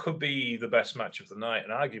what could be the best match of the night,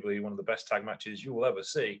 and arguably one of the best tag matches you will ever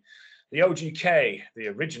see. The OGK, the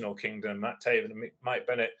original Kingdom, Matt Taven and Mike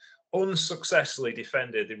Bennett, unsuccessfully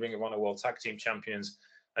defended the Ring of Honor World Tag Team Champions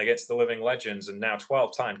against the Living Legends, and now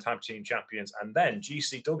 12-time Tag Team Champions, and then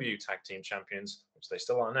GCW Tag Team Champions, which they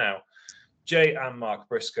still are now, Jay and Mark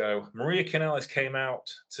Briscoe. Maria Kanellis came out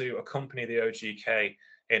to accompany the OGK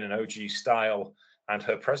in an OG style, and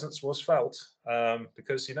her presence was felt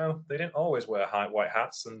because, you know, they didn't always wear white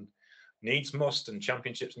hats, and needs must, and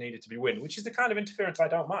championships needed to be won, which is the kind of interference I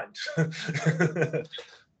don't mind.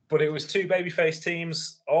 But it was two babyface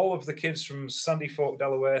teams. All of the kids from Sandy Fork,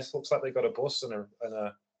 Delaware, looks like they got a bus and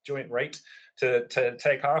a joint rate to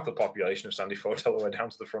take half the population of Sandy Fork, Delaware down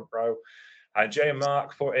to the front row. And Jay and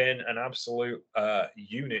Mark put in an absolute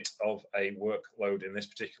unit of a workload in this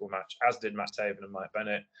particular match, as did Matt Taven and Mike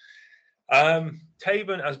Bennett.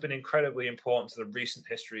 Taven has been incredibly important to the recent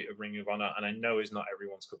history of Ring of Honor, and I know is not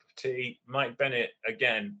everyone's cup of tea. Mike Bennett,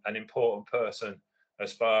 again, an important person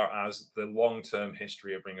as far as the long-term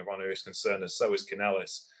history of Ring of Honor is concerned, and so is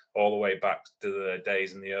Kanellis, all the way back to the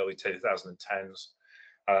days in the early 2010s,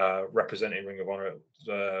 representing Ring of Honor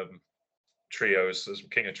trios as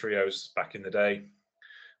King of Trios back in the day,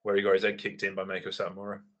 where he got his head kicked in by Meiko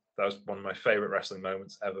Satomura. That was one of my favorite wrestling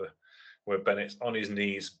moments ever, where Bennett's on his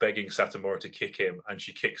knees begging Satomura to kick him, and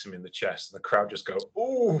she kicks him in the chest, and the crowd just go,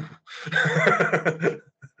 ooh.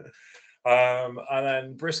 And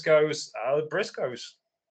then Briscoes,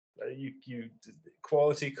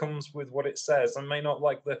 quality comes with what it says. I may not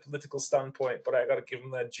like their political standpoint, but I got to give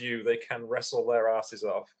them their due. They can wrestle their asses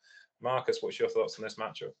off. Marcus, what's your thoughts on this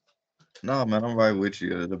matchup? No, man, I'm right with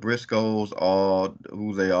you. The Briscoes are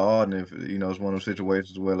who they are, and if you know, it's one of those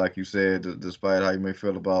situations where, like you said, despite how you may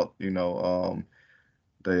feel about the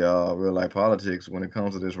real life politics, when it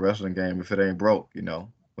comes to this wrestling game, if it ain't broke, you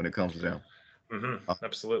know, when it comes to them.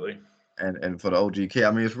 Absolutely. And for the OGK,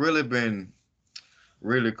 I mean, it's really been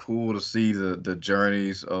really cool to see the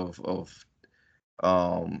journeys of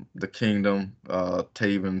the Kingdom,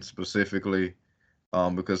 Taven specifically.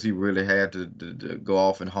 Because he really had to go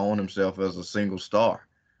off and hone himself as a single star.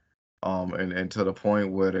 And to the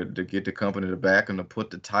point where to get the company to back him, to put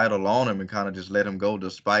the title on him and kind of just let him go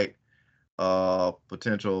despite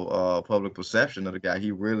potential public perception of the guy.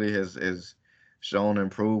 He really has shown and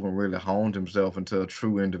proved and really honed himself into a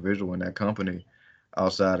true individual in that company.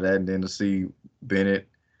 Outside of that, and then to see Bennett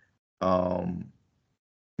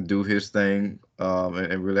do his thing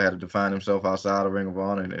and really had to define himself outside of Ring of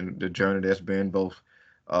Honor and the journey that's been both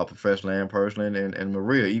professionally and personally. And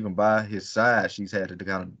Maria, even by his side, she's had to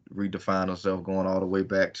kind of redefine herself, going all the way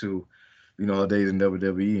back to, you know, her days in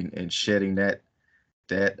WWE and shedding that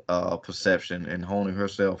perception and honing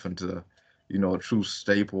herself into, you know, a true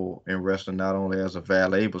staple in wrestling, not only as a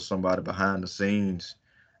valet, but somebody behind the scenes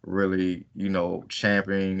really, you know,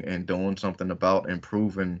 championing and doing something about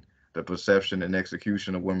improving the perception and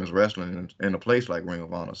execution of women's wrestling in a place like Ring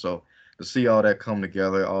of Honor. So to see all that come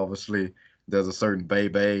together, obviously there's a certain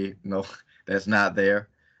baby, you know, that's not there,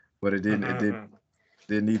 but it didn't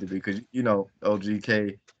need to be, because, you know,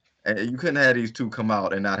 OGK, and you couldn't have these two come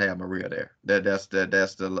out and not have Maria there. That's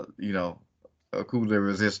the you know, a coup de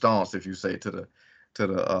resistance, if you say, to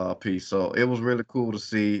the piece. So it was really cool to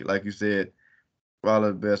see, like you said, probably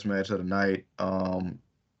the best match of the night.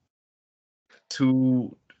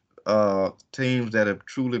 Two teams that have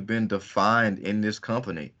truly been defined in this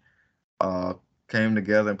company came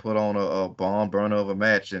together and put on a barn burner of a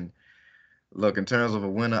match. And look, in terms of a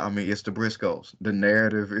winner, I mean, it's the Briscoes. The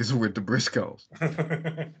narrative is with the Briscoes.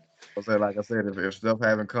 Like I said, if stuff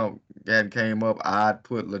hadn't came up, I'd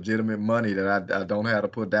put legitimate money that I don't have to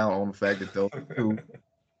put down on the fact that those two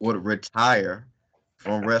would retire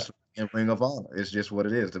from wrestling in Ring of Honor. It's just what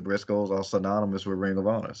it is. The Briscoes are synonymous with Ring of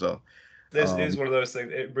Honor. So this is one of those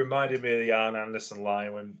things. It reminded me of the Arn Anderson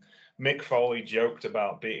line when Mick Foley joked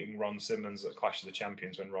about beating Ron Simmons at Clash of the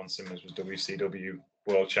Champions when Ron Simmons was WCW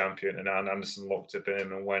World Champion, and Arn Anderson looked at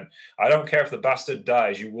him and went, "I don't care if the bastard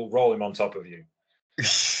dies, you will roll him on top of you."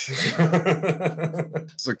 It's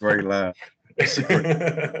a great line. It's a great.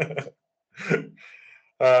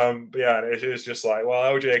 But yeah, it was just like, well,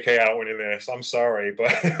 OJK out winning this. I'm sorry,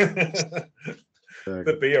 but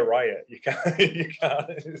there'd be a riot. You can't.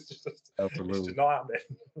 It's just Absolutely. not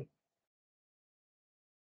happening.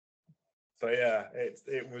 But yeah,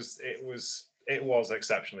 it was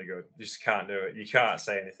exceptionally good. You just can't do it. You can't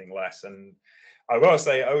say anything less. And I will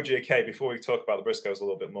say OJK, before we talk about the Briscoes a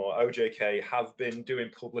little bit more, OJK have been doing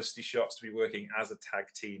publicity shots to be working as a tag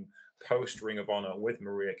team post Ring of Honor with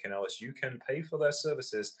Maria Kanellis. You can pay for their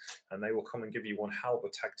services and they will come and give you one hell of a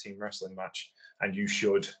tag team wrestling match. And you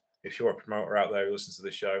should, if you're a promoter out there who listens to the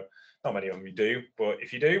show. Not many of them you do, but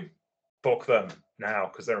if you do, book them now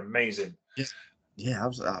because they're amazing. Yeah,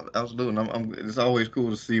 absolutely. It's always cool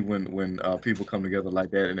to see when people come together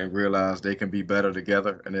like that and they realize they can be better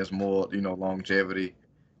together, and there's more, longevity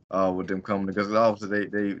with them coming together. Obviously,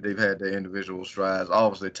 they've had their individual strides.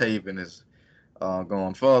 Obviously, Taven has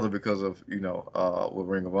gone further because of with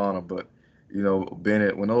Ring of Honor, but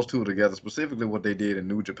Bennett, when those two are together, specifically what they did in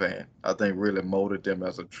New Japan, I think really molded them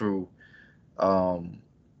as a true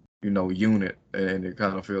unit, and it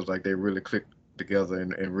kind of feels like they really clicked together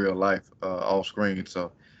in real life off screen.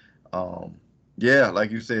 So yeah, like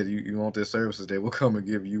you said, you want their services, they will come and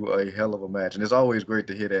give you a hell of a match, and it's always great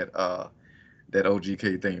to hear that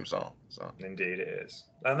OGK theme song. So indeed it is.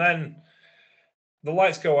 And then the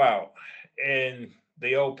lights go out in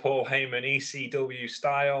the old Paul Heyman ECW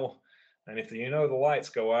style. And if the lights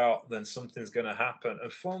go out, then something's going to happen.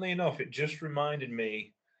 And funnily enough, it just reminded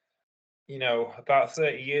me, about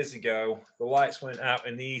 30 years ago, the lights went out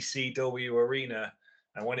in the ECW arena.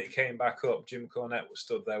 And when it came back up, Jim Cornette was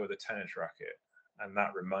stood there with a tennis racket. And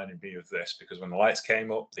that reminded me of this, because when the lights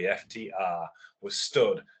came up, the FTR was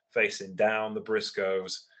stood facing down the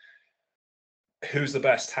Briscoes. Who's the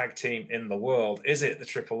best tag team in the world? Is it the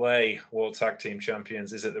AAA World Tag Team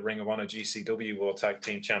Champions? Is it the Ring of Honor GCW World Tag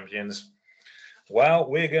Team Champions? Well,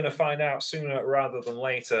 we're going to find out sooner rather than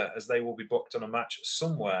later, as they will be booked on a match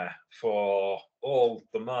somewhere for all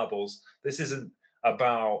the marbles. This isn't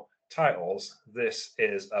about titles. This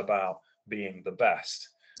is about being the best.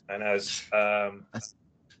 And as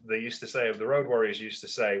they used to say, the Road Warriors used to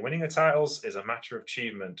say, winning the titles is a matter of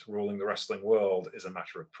achievement. Ruling the wrestling world is a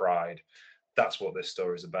matter of pride. That's what this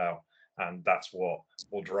story is about, and that's what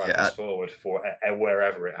will drive us forward for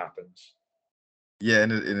wherever it happens. Yeah,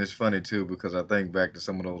 and it's funny too, because I think back to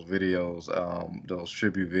some of those videos, those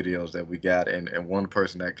tribute videos that we got, and one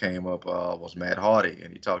person that came up was Matt Hardy,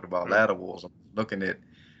 and he talked about ladder wars. I'm looking at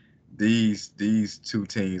these two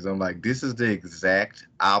teams, I'm like, this is the exact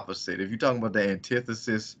opposite. If you're talking about the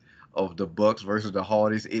antithesis of the Bucks versus the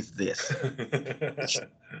Hardys, it's this.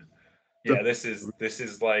 Yeah, this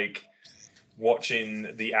is like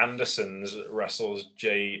watching the Andersons wrestle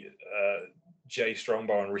Jay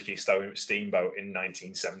Strongbow and Ricky Steamboat in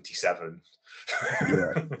 1977.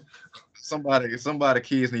 Yeah. Somebody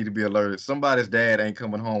kids need to be alerted. Somebody's dad ain't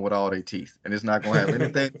coming home with all their teeth, and it's not gonna have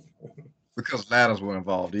anything because ladders were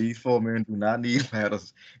involved. These 4 men do not need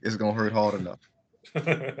ladders. It's gonna hurt hard enough.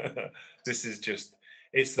 This is just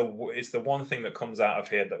it's the one thing that comes out of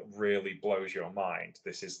here that really blows your mind.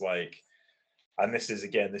 This is like, and this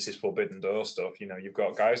is Forbidden Door stuff. You've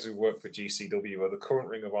got guys who work for GCW, who are the current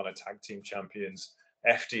Ring of Honor Tag Team Champions,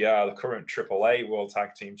 FTR, the current AAA World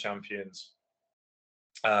Tag Team Champions,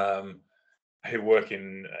 who work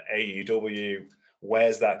in AEW.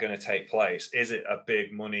 Where's that going to take place? Is it a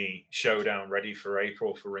big money showdown ready for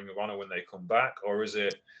April for Ring of Honor when they come back, or is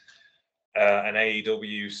it an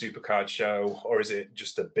AEW Supercard show, or is it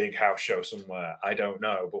just a big house show somewhere? I don't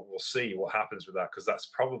know, but we'll see what happens with that, because that's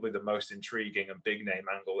probably the most intriguing and big name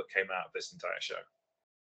angle that came out of this entire show.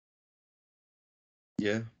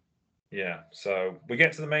 Yeah. So we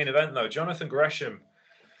get to the main event, though. Jonathan Gresham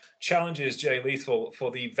challenges Jay Lethal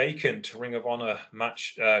for the vacant Ring of Honor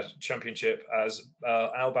match championship as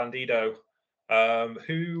Al Bandido,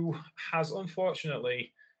 who has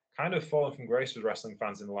unfortunately kind of fallen from grace with wrestling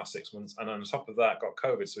fans in the last 6 months, and on top of that got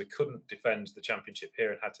COVID, so he couldn't defend the championship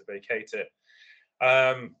here and had to vacate it.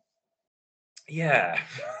 Yeah.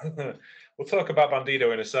 We'll talk about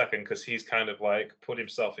Bandido in a second, because he's kind of like put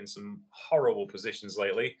himself in some horrible positions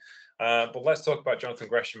lately. But let's talk about Jonathan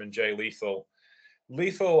Gresham and Jay Lethal.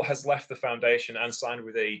 Lethal has left the foundation and signed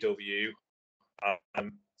with AEW.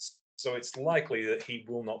 So it's likely that he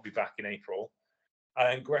will not be back in April.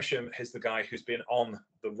 And Gresham is the guy who's been on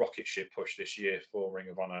the rocket ship push this year for Ring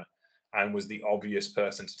of Honor. and was the obvious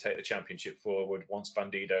person to take the championship forward once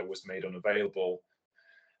Bandido was made unavailable.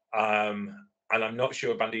 And I'm not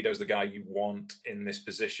sure Bandido's the guy you want in this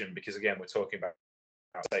position because, again, we're talking about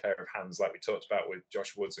a pair of hands like we talked about with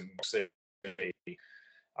Josh Woods and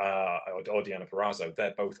or Deonna Purrazzo.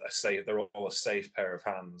 They're both they're all a safe pair of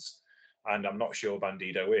hands. And I'm not sure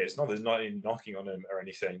Bandido is. No, there's not any knocking on him or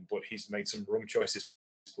anything, but he's made some wrong choices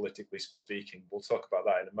politically speaking. We'll talk about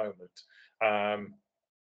that in a moment.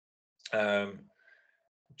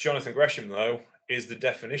 Jonathan Gresham, though, is the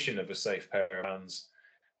definition of a safe pair of hands.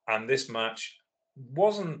 And this match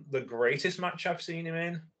wasn't the greatest match I've seen him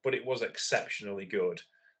in, but it was exceptionally good.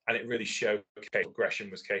 And it really showed what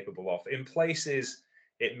Gresham was capable of. In places,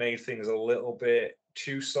 it made things a little bit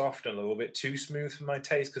too soft and a little bit too smooth for my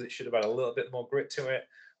taste because it should have had a little bit more grit to it.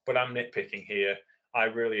 But I'm nitpicking here. I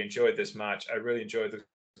really enjoyed this match. I really enjoyed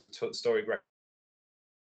the story.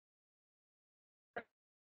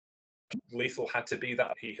 Lethal had to be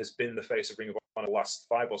that. He has been the face of Ring of Honor the last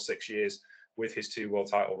 5 or 6 years with his 2 world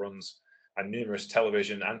title runs and numerous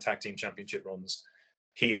television and tag team championship runs.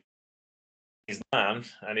 He is the man,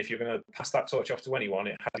 and if you're going to pass that torch off to anyone,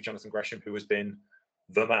 it has to be Jonathan Gresham, who has been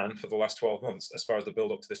the man for the last 12 months as far as the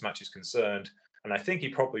build-up to this match is concerned. And I think he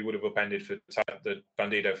probably would have upended for the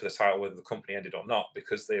Bandido for the title whether the company ended or not,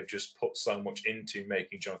 because they have just put so much into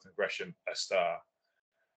making Jonathan Gresham a star.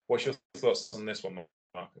 What's your thoughts on this one,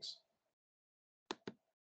 Marcus?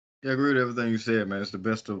 Yeah, I agree with everything you said, man. It's the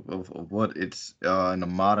best of what it's in the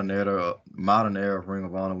modern era of Ring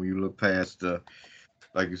of Honor. When you look past the,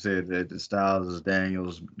 like you said, the Styles,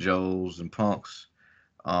 Daniels, Joes, and Punks.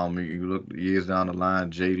 You look years down the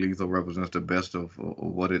line, Jay Lethal represents the best of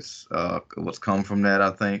what what's come from that,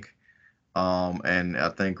 I think. And I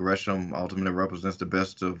think Gresham ultimately represents the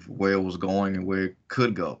best of where it was going and where it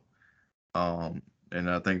could go. And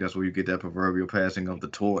I think that's where you get that proverbial passing of the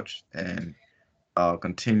torch and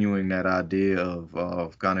continuing that idea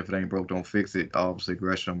of kind of if it ain't broke, don't fix it. Obviously,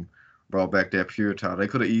 Gresham brought back that pure title. They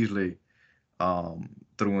could have easily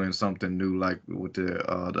threw in something new like with the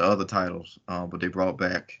other titles, but they brought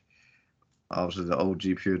back obviously the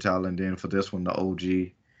OG pure title, and then for this one the OG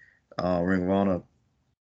Ring of Honor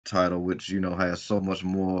title, which has so much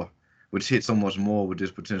more, which hit so much more with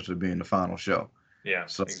this potentially being the final show. Yeah,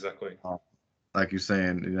 so, exactly. Like you're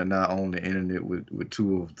saying, not only ending it with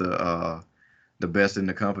 2 of the best in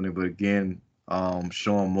the company, but again,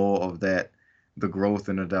 showing more of that, the growth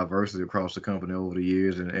and the diversity across the company over the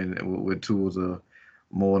years, and with 2 of the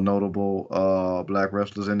more notable black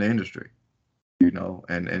wrestlers in the industry,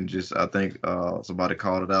 and just I think somebody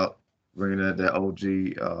called it out, bringing that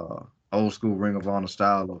OG old school Ring of Honor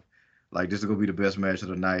style of like this is gonna be the best match of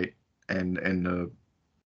the night, and the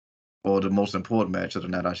most important match of the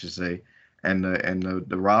night, I should say, and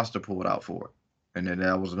the roster pulled out for it. And then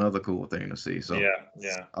that was another cool thing to see. So yeah.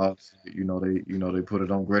 They put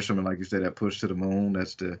it on Gresham, and like you said, that push to the moon.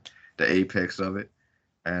 That's the apex of it.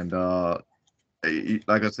 And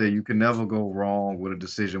like I said, you can never go wrong with a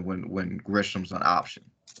decision when Gresham's an option.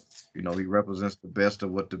 He represents the best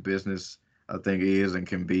of what the business I think is and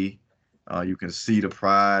can be. You can see the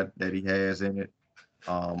pride that he has in it.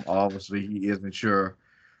 Obviously, he isn't your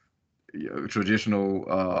traditional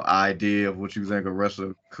idea of what you think a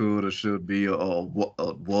wrestler could or should be or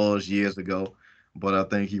was years ago, but I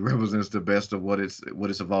think he represents the best of what it's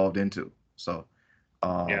evolved into. So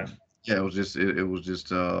yeah, it was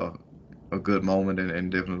just a good moment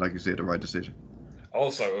and definitely, like you said, the right decision.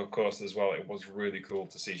 Also, of course, as well, it was really cool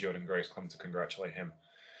to see Jordynne Grace come to congratulate him.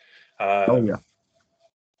 Oh yeah.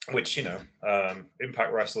 Which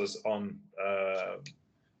Impact wrestlers on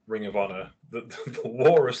Ring of Honor, the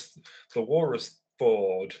war has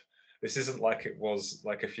thawed. This isn't like it was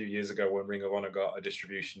like a few years ago when Ring of Honor got a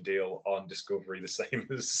distribution deal on Discovery, the same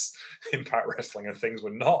as Impact Wrestling, and things were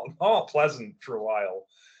not pleasant for a while.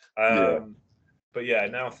 But yeah,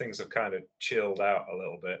 now things have kind of chilled out a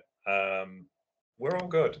little bit. We're all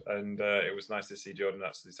good, and it was nice to see Jordynne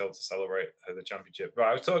actually told to celebrate the championship. But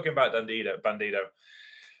I was talking about Bandido.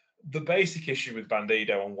 The basic issue with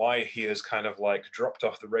Bandido and why he has kind of like dropped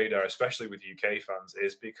off the radar, especially with UK fans,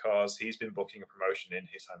 is because he's been booking a promotion in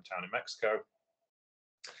his hometown in Mexico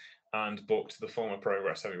and booked the former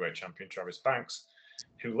Progress Heavyweight Champion Travis Banks,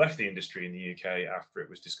 who left the industry in the UK after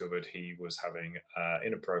it was discovered he was having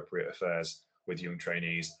inappropriate affairs with young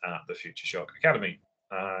trainees at the Future Shock Academy,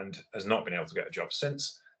 and has not been able to get a job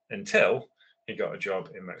since, until he got a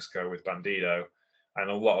job in Mexico with Bandido. And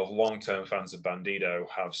a lot of long-term fans of Bandido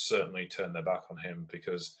have certainly turned their back on him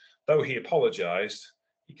because though he apologized,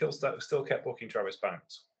 he still kept booking Travis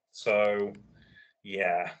Banks. So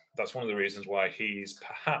yeah, that's one of the reasons why he's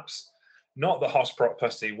perhaps Not that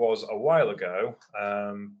hospitality was a while ago,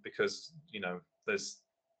 because there's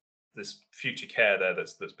this future care there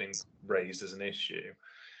that's been raised as an issue.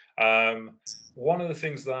 One of the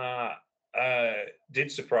things that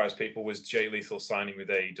did surprise people was Jay Lethal signing with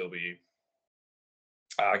AEW,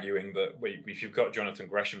 arguing that, wait, if you've got Jonathan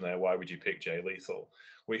Gresham there, why would you pick Jay Lethal?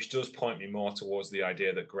 Which does point me more towards the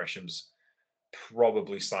idea that Gresham's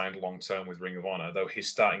probably signed long term with Ring of Honor, though he's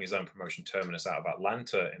starting his own promotion, Terminus, out of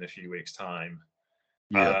Atlanta in a few weeks' time.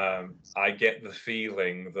 Yeah. I get the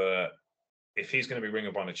feeling that if he's going to be Ring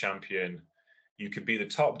of Honor champion, you could be the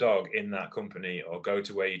top dog in that company or go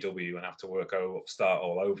to AEW and have to start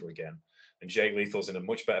all over again. And Jay Lethal's in a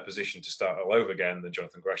much better position to start all over again than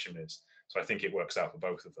Jonathan Gresham is. So I think it works out for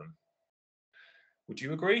both of them. Would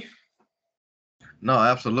you agree? No,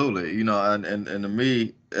 absolutely. And to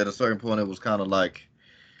me, at a certain point, it was kind of like,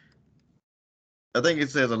 I think it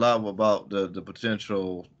says a lot about the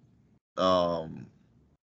potential, um,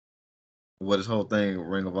 what this whole thing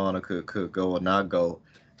Ring of Honor could go or not go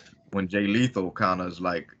when Jay Lethal kind of is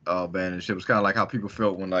like abandoned ship. It's kind of like how people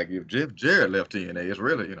felt when, like, if Jeff Jarrett left TNA. It's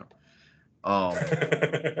really, um,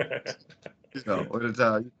 at the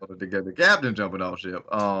time, the captain jumping off ship.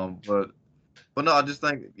 But no, I just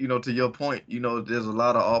think, to your point, there's a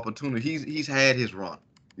lot of opportunity. He's had his run.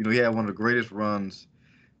 He had one of the greatest runs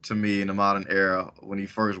to me in the modern era when he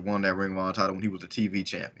first won that Ring of Honor title when he was the TV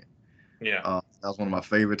champion. Yeah. That was one of my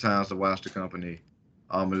favorite times to watch the company.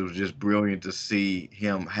 It was just brilliant to see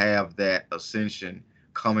him have that ascension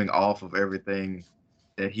coming off of everything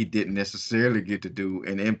that he didn't necessarily get to do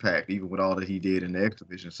in Impact, even with all that he did in the X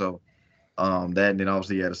Division. So that, and then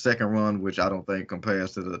obviously he had a second run, which I don't think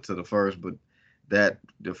compares to the first, but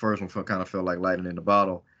the first one kind of felt like lightning in the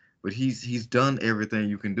bottle. But he's done everything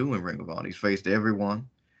you can do in Ring of Honor. He's faced everyone.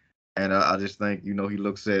 And I just think, he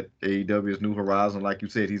looks at AEW as New Horizon. Like you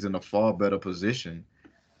said, he's in a far better position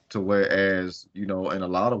to whereas, in a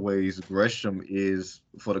lot of ways, Gresham is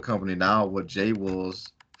for the company now what Jay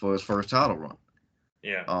was for his first title run.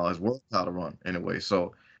 Yeah. His world title run anyway.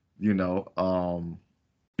 So, we'll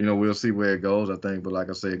see where it goes, I think. But like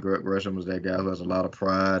I said, Gresham is that guy who has a lot of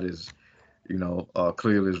pride,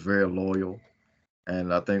 clearly is very loyal,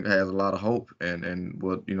 and I think has a lot of hope and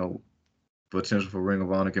what, potential for Ring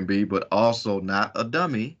of Honor can be, but also not a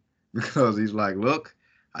dummy because he's like, look,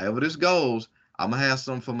 however this goes, I'm gonna have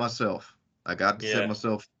something for myself. I got to set Yeah.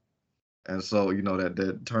 myself, and so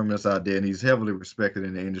that Terminus idea, and he's heavily respected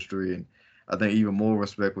in the industry, and I think even more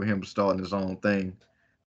respect for him starting his own thing,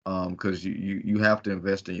 because you have to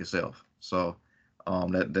invest in yourself. So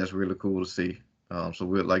that's really cool to see. So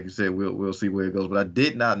we'll, like you said, we'll see where it goes. But I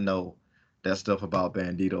did not know that stuff about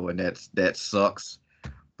Bandito, and that sucks.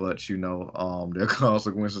 But there are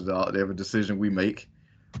consequences to every decision we make,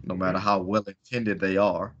 no matter how well intended they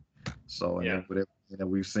are. So, and then with everything that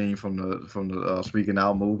we've seen from the speaking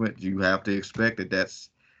out movement, you have to expect that's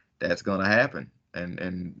going to happen.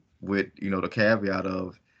 And with the caveat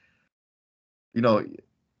of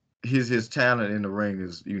his talent in the ring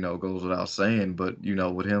is goes without saying, but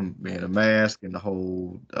with him being a mask and the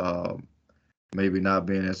whole maybe not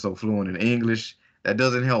being as so fluent in English, that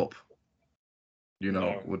doesn't help.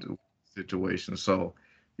 No. With the situation. So,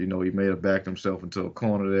 he may have backed himself into a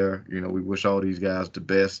corner there. We wish all these guys the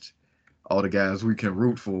best. All the guys we can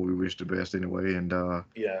root for, we wish the best anyway. And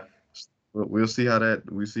Yeah. we'll see how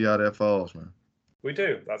that falls, man. We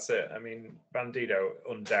do. That's it. I mean, Bandito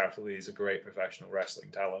undoubtedly is a great professional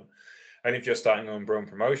wrestling talent. And if you're starting your own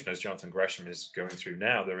promotion, as Jonathan Gresham is going through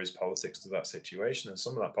now, there is politics to that situation. And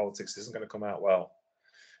some of that politics isn't going to come out well.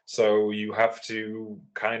 So you have to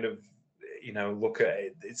kind of, look at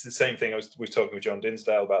it. It's the same thing. We were talking with John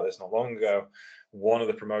Dinsdale about this not long ago. One of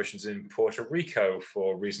the promotions in Puerto Rico,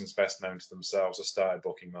 for reasons best known to themselves, has started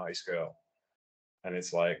booking Marty Scurll. And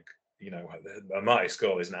it's like, Marty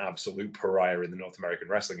Scurll is an absolute pariah in the North American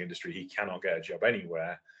wrestling industry. He cannot get a job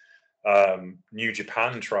anywhere. New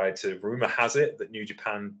Japan rumor has it that New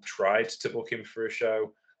Japan tried to book him for a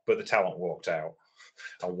show, but the talent walked out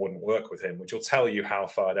and wouldn't work with him, which will tell you how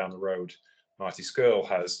far down the road Marty Scurll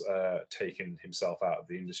has taken himself out of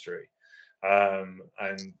the industry.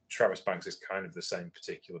 And Travis Banks is kind of the same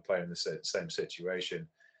particular player in the same situation.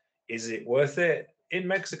 Is it worth it? In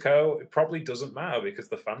Mexico, it probably doesn't matter because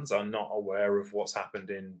the fans are not aware of what's happened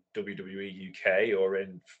in WWE UK or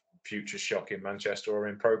in Future Shock in Manchester or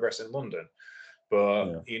in Progress in London.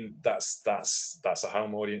 But that's a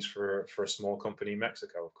home audience for a small company in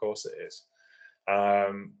Mexico. Of course it is.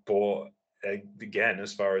 But again,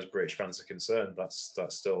 as far as British fans are concerned, that's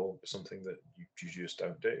still something that you just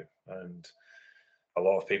don't do. And A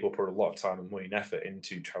lot of people put a lot of time and money and effort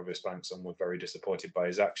into Travis Banks and were very disappointed by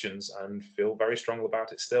his actions and feel very strongly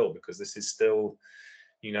about it still, because this is still,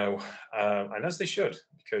 and as they should,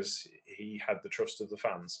 because he had the trust of the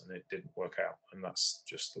fans and it didn't work out. And that's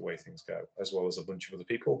just the way things go, as well as a bunch of other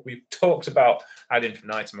people we've talked about ad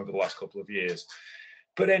infinitum over the last couple of years.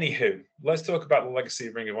 But anywho, let's talk about the legacy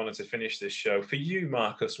of Ring of Honor to finish this show. For you,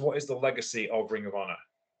 Marcus, what is the legacy of Ring of Honor?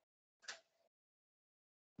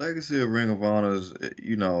 Legacy of Ring of Honor is,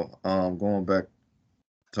 going back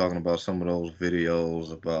talking about some of those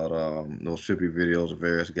videos about those tribute videos of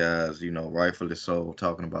various guys, rightfully so,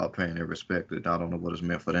 talking about paying their respect, not only what it's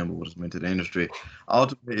meant for them, but what it's meant to the industry.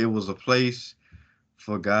 Ultimately, it was a place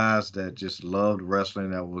for guys that just loved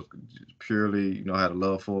wrestling, that was purely, had a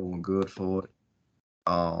love for it, and good for it,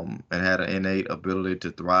 and had an innate ability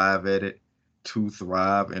to thrive at it, to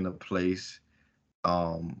thrive in a place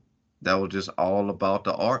um, that was just all about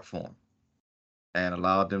the art form, and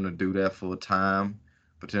allowed them to do that for a time,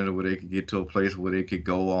 potentially where they could get to a place where they could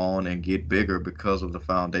go on and get bigger because of the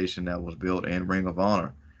foundation that was built in Ring of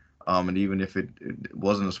Honor. And even if it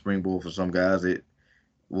wasn't a springboard for some guys, it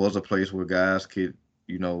was a place where guys could,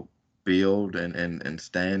 build and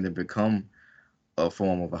stand and become a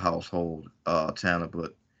form of a household talent.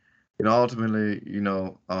 But ultimately,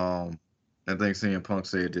 I think CM Punk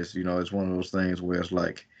said this. It's one of those things where it's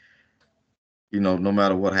like, no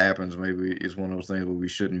matter what happens, maybe it's one of those things where we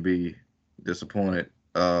shouldn't be disappointed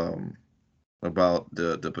about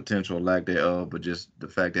the potential lack thereof, but just the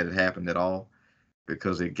fact that it happened at all,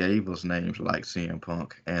 because it gave us names like CM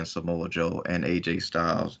Punk and Samoa Joe and AJ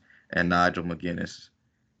Styles and Nigel McGuinness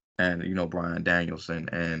and Bryan Danielson.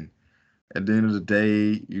 And at the end of the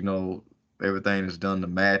day, everything is done. The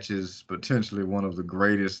matches, potentially one of the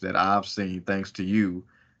greatest that I've seen, thanks to you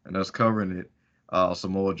and us covering it.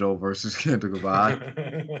 Samoa Joe versus Kenta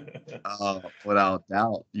Kobashi. Without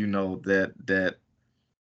doubt,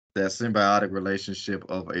 that symbiotic relationship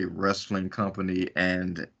of a wrestling company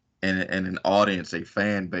and an audience, a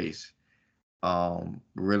fan base,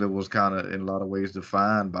 really was kind of in a lot of ways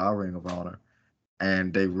defined by Ring of Honor.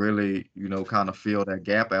 And they really, kind of filled that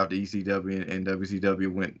gap after ECW and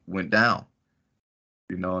WCW went down.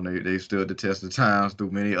 And they stood the test of times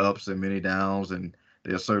through many ups and many downs, and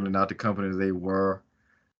they're certainly not the company they were.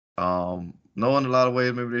 No, in a lot of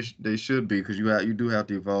ways, maybe they should be, because you do have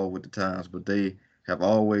to evolve with the times, but they have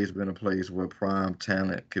always been a place where prime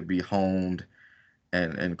talent could be honed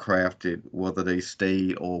and crafted, whether they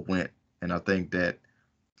stayed or went. And I think that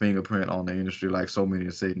fingerprint on the industry, like so many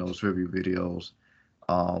have said in those tribute videos,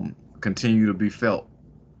 continue to be felt.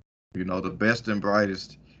 The best and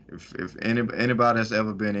brightest. If anybody that's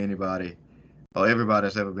ever been anybody, or everybody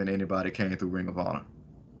that's ever been anybody, came through Ring of Honor.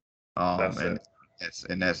 That's And it.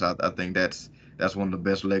 that's I think that's one of the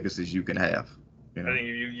best legacies you can have. I think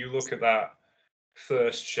you look at that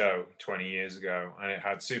first show 20 years ago, and it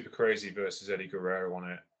had Super Crazy versus Eddie Guerrero on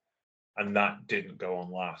it, and that didn't go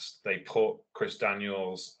on last. They put Chris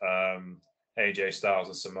Daniels, AJ Styles,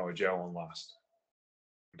 and Samoa Joe on last.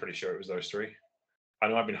 I'm pretty sure it was those three. I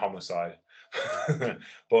know I've been homicide,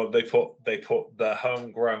 but they put the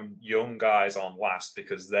homegrown young guys on last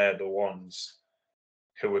because they're the ones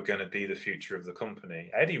who were going to be the future of the company.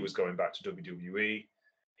 Eddie was going back to WWE.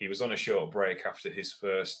 He was on a short break after his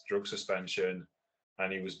first drug suspension,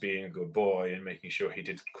 and he was being a good boy and making sure he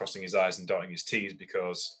did crossing his I's and dotting his T's,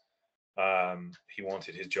 because he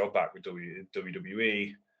wanted his job back with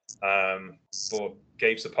WWE. But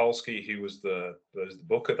Gabe Sapolsky, who was the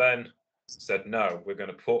booker then, said, no, we're going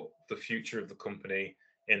to put the future of the company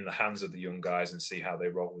in the hands of the young guys and see how they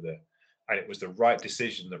roll with it. And it was the right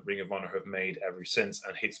decision that Ring of Honor have made ever since.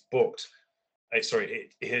 And it's booked,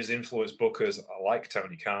 it has influenced bookers like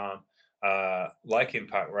Tony Khan, like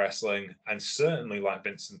Impact Wrestling, and certainly like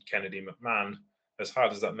Vincent Kennedy McMahon, as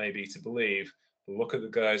hard as that may be to believe. Look at the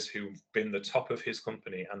guys who've been the top of his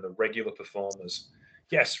company and the regular performers.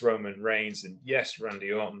 Yes, Roman Reigns, and yes,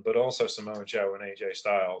 Randy Orton, but also Samoa Joe and AJ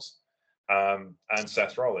Styles, and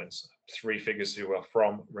Seth Rollins, three figures who are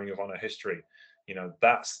from Ring of Honor history.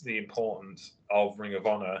 That's the importance of Ring of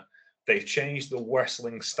Honor. They've changed the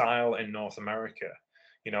wrestling style in North America.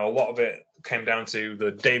 A lot of it came down to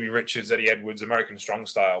the Davey Richards, Eddie Edwards American Strong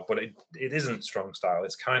Style, but it isn't Strong Style.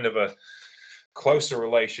 It's kind of a closer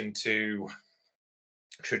relation to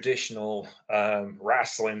traditional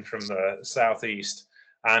wrestling from the Southeast,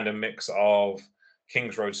 and a mix of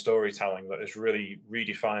Kings Road storytelling that has really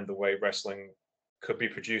redefined the way wrestling could be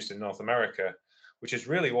produced in North America, which is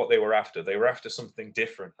really what they were after. They were after something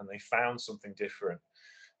different, and they found something different.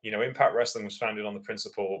 Impact Wrestling was founded on the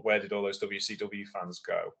principle of, where did all those WCW fans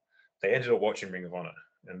go? They ended up watching Ring of Honor.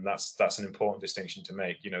 And that's an important distinction to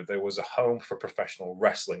make. There was a home for professional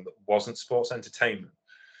wrestling that wasn't sports entertainment,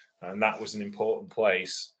 and that was an important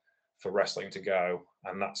place for wrestling to go.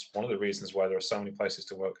 And that's one of the reasons why there are so many places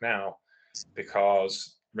to work now,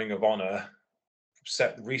 because Ring of Honor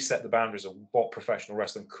reset the boundaries of what professional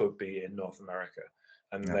wrestling could be in North America,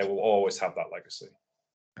 and they will always have that legacy.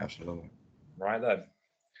 Absolutely. Right then.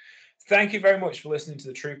 Thank you very much for listening to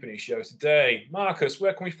the Troopany Show today. Marcus,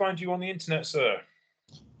 where can we find you on the internet, sir?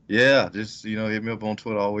 Yeah, just hit me up on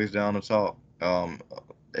Twitter, always down to talk.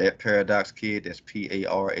 At Paradox Kid, that's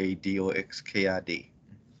PARADOXKID.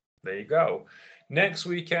 There you go. Next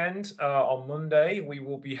weekend, on Monday, we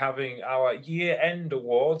will be having our year-end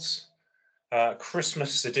awards,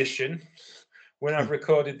 Christmas edition, when I've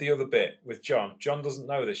recorded the other bit with John. John doesn't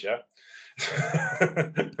know this yet.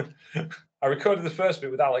 I recorded the first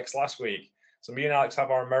bit with Alex last week. So me and Alex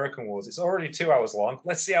have our American awards. It's already 2 hours long.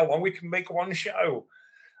 Let's see how long we can make one show.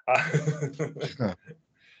 The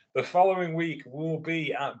following week, we'll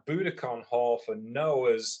be at Budokan Hall for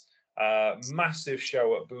Noah's massive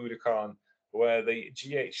show at Budokan, where the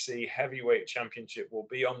GHC Heavyweight Championship will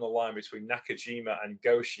be on the line between Nakajima and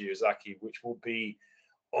Go Shiozaki, which will be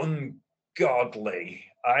ungodly.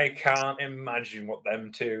 I can't imagine what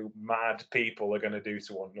them two mad people are going to do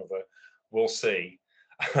to one another. We'll see.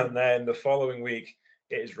 And then the following week,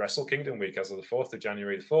 it is Wrestle Kingdom week as of the 4th of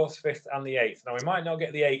January, the 4th, 5th, and the 8th. Now, we might not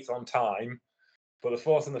get the 8th on time, but the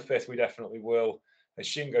 4th and the 5th, we definitely will, as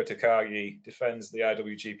Shingo Takagi defends the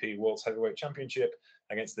IWGP World Heavyweight Championship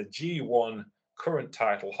against the G1 current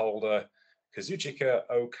title holder, Kazuchika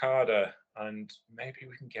Okada. And maybe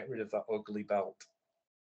we can get rid of that ugly belt.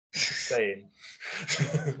 Just saying.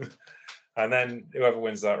 And then whoever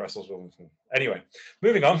wins that wrestles Wilmington. Anyway,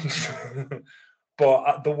 moving on.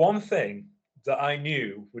 But the one thing that I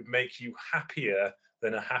knew would make you happier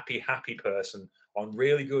than a happy person on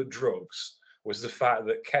really good drugs was the fact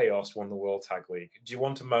that Chaos won the World Tag League. Do you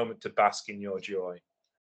want a moment to bask in your joy?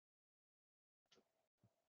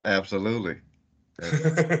 Absolutely.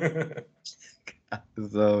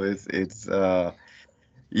 So it's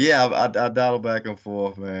yeah, I dial back and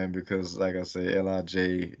forth, man, because like I say,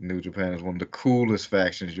 LIJ New Japan is one of the coolest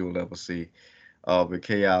factions you'll ever see. But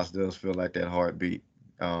Chaos does feel like that heartbeat.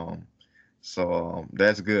 So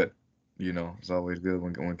that's good. It's always good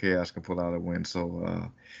when Chaos can pull out a win. So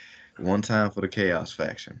one time for the Chaos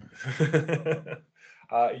faction.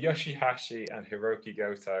 Yoshihashi and Hiroki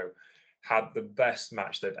Goto had the best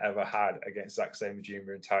match they'd ever had against Zack Sabre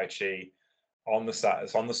Jr. and Taichi on the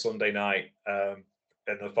Sunday night,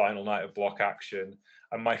 in the final night of block action.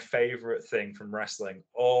 And my favorite thing from wrestling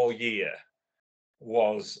all year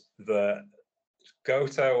was that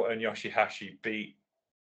Goto and Yoshihashi beat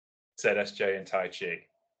ZSJ and Taichi.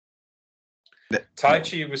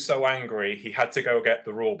 Taichi was so angry he had to go get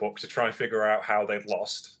the rule book to try and figure out how they'd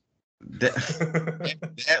lost.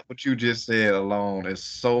 That what you just said alone is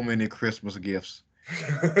so many Christmas gifts.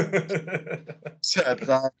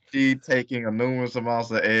 Taichi taking enormous amounts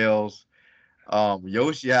of L's.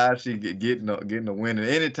 Yoshihashi getting a win. And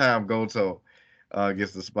anytime Goto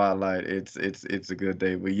gets the spotlight, it's a good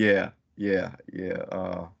day. But yeah.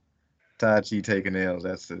 Taichi taking L's.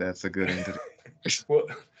 That's a good end to the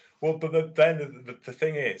but then the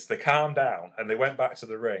thing is, they calmed down and they went back to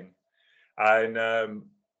the ring, and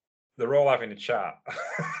they're all having a chat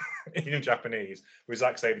in Japanese with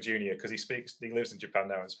Zack Sabre Jr. because he lives in Japan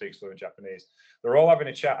now and speaks fluent Japanese. They're all having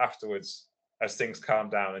a chat afterwards as things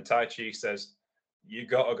calm down, and Taichi says, "You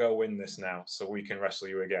got to go win this now so we can wrestle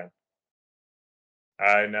you again."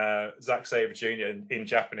 And Zack Sabre Jr. in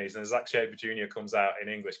Japanese, and Zack Sabre Jr. comes out in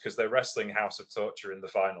English because they're wrestling House of Torture in the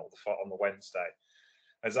final on the Wednesday.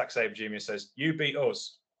 And Zack Sabre Jr. says, "You beat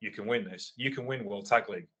us, you can win this. You can win World Tag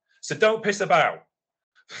League. So don't piss about."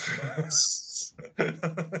 It's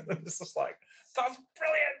just like, that's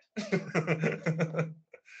brilliant.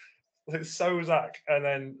 It's so Zack. And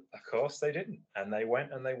then, of course, they didn't. And they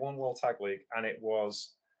went and they won World Tag League. And it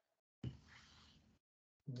was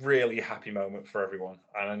really happy moment for everyone.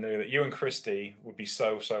 And I knew that you and Christy would be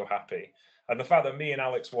so happy. And the fact that me and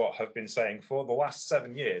Alex Watt have been saying for the last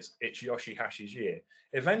 7 years, it's Yoshihashi's year,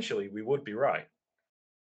 eventually we would be right.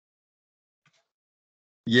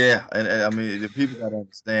 Yeah, and I mean the people gotta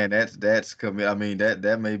understand that's commit. I mean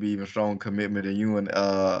that may be even strong commitment to you and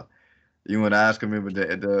I's commitment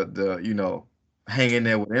to hanging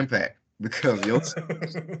there with Impact, because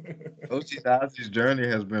Yoshi's journey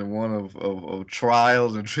has been one of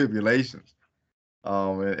trials and tribulations.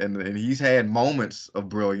 And he's had moments of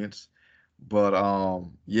brilliance, but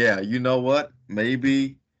yeah, you know what?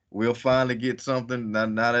 Maybe we'll finally get something now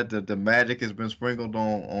that the magic has been sprinkled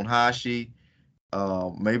on Hashi.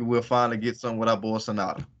 Maybe we'll finally get some with our boy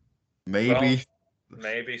Sonata. Well, Maybe.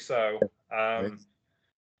 maybe so. Maybe.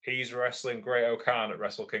 He's wrestling Great-O-Khan at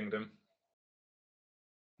Wrestle Kingdom.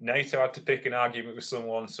 Naito had to pick an argument with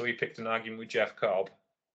someone, so he picked an argument with Jeff Cobb.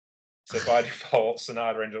 So by default,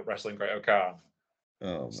 Sonata ended up wrestling Great-O-Khan.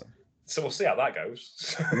 Oh man. So we'll see how that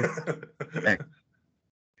goes.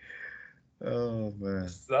 Oh man.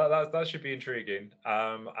 So that should be intriguing.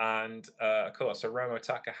 And of course, Hiromu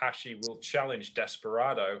Takahashi will challenge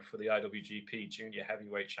Desperado for the IWGP Junior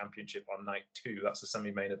Heavyweight Championship on night 2. That's the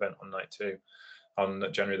semi-main event on night 2 on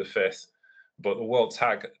January the 5th. But the World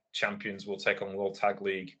Tag Champions will take on World Tag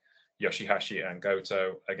League Yoshihashi and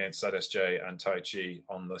Goto against ZSJ and Taichi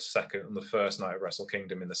on the first night of Wrestle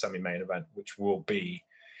Kingdom in the semi-main event, which will be,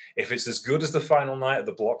 if it's as good as the final night of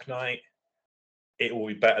the block night, it will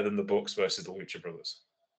be better than the Bucks versus the Lucha Brothers.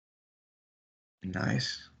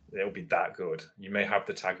 Nice. It'll be that good. You may have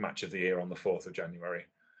the tag match of the year on the 4th of January,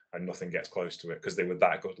 and nothing gets close to it because they were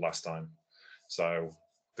that good last time. So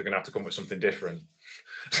they're going to have to come with something different.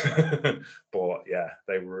 But yeah,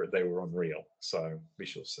 they were unreal. So we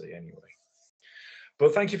shall see anyway.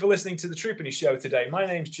 But thank you for listening to the Troopany Show today. My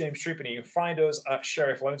name's James Troopany. You can find us at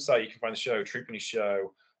Sheriff Lone Star. You can find the show Troopany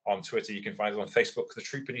Show on Twitter. You can find us on Facebook, The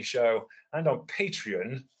Troopany Show, and on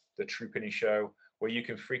Patreon, The Troopany Show, where you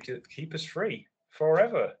can keep us free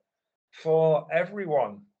forever for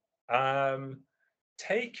everyone.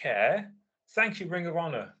 Take care. Thank you, Ring of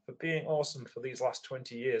Honor, for being awesome for these last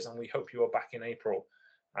 20 years, and we hope you are back in April.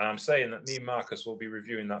 And I'm saying that me and Marcus will be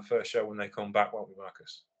reviewing that first show when they come back, won't we,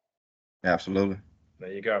 Marcus? Absolutely.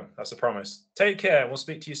 There you go. That's a promise. Take care. We'll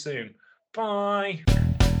speak to you soon. Bye.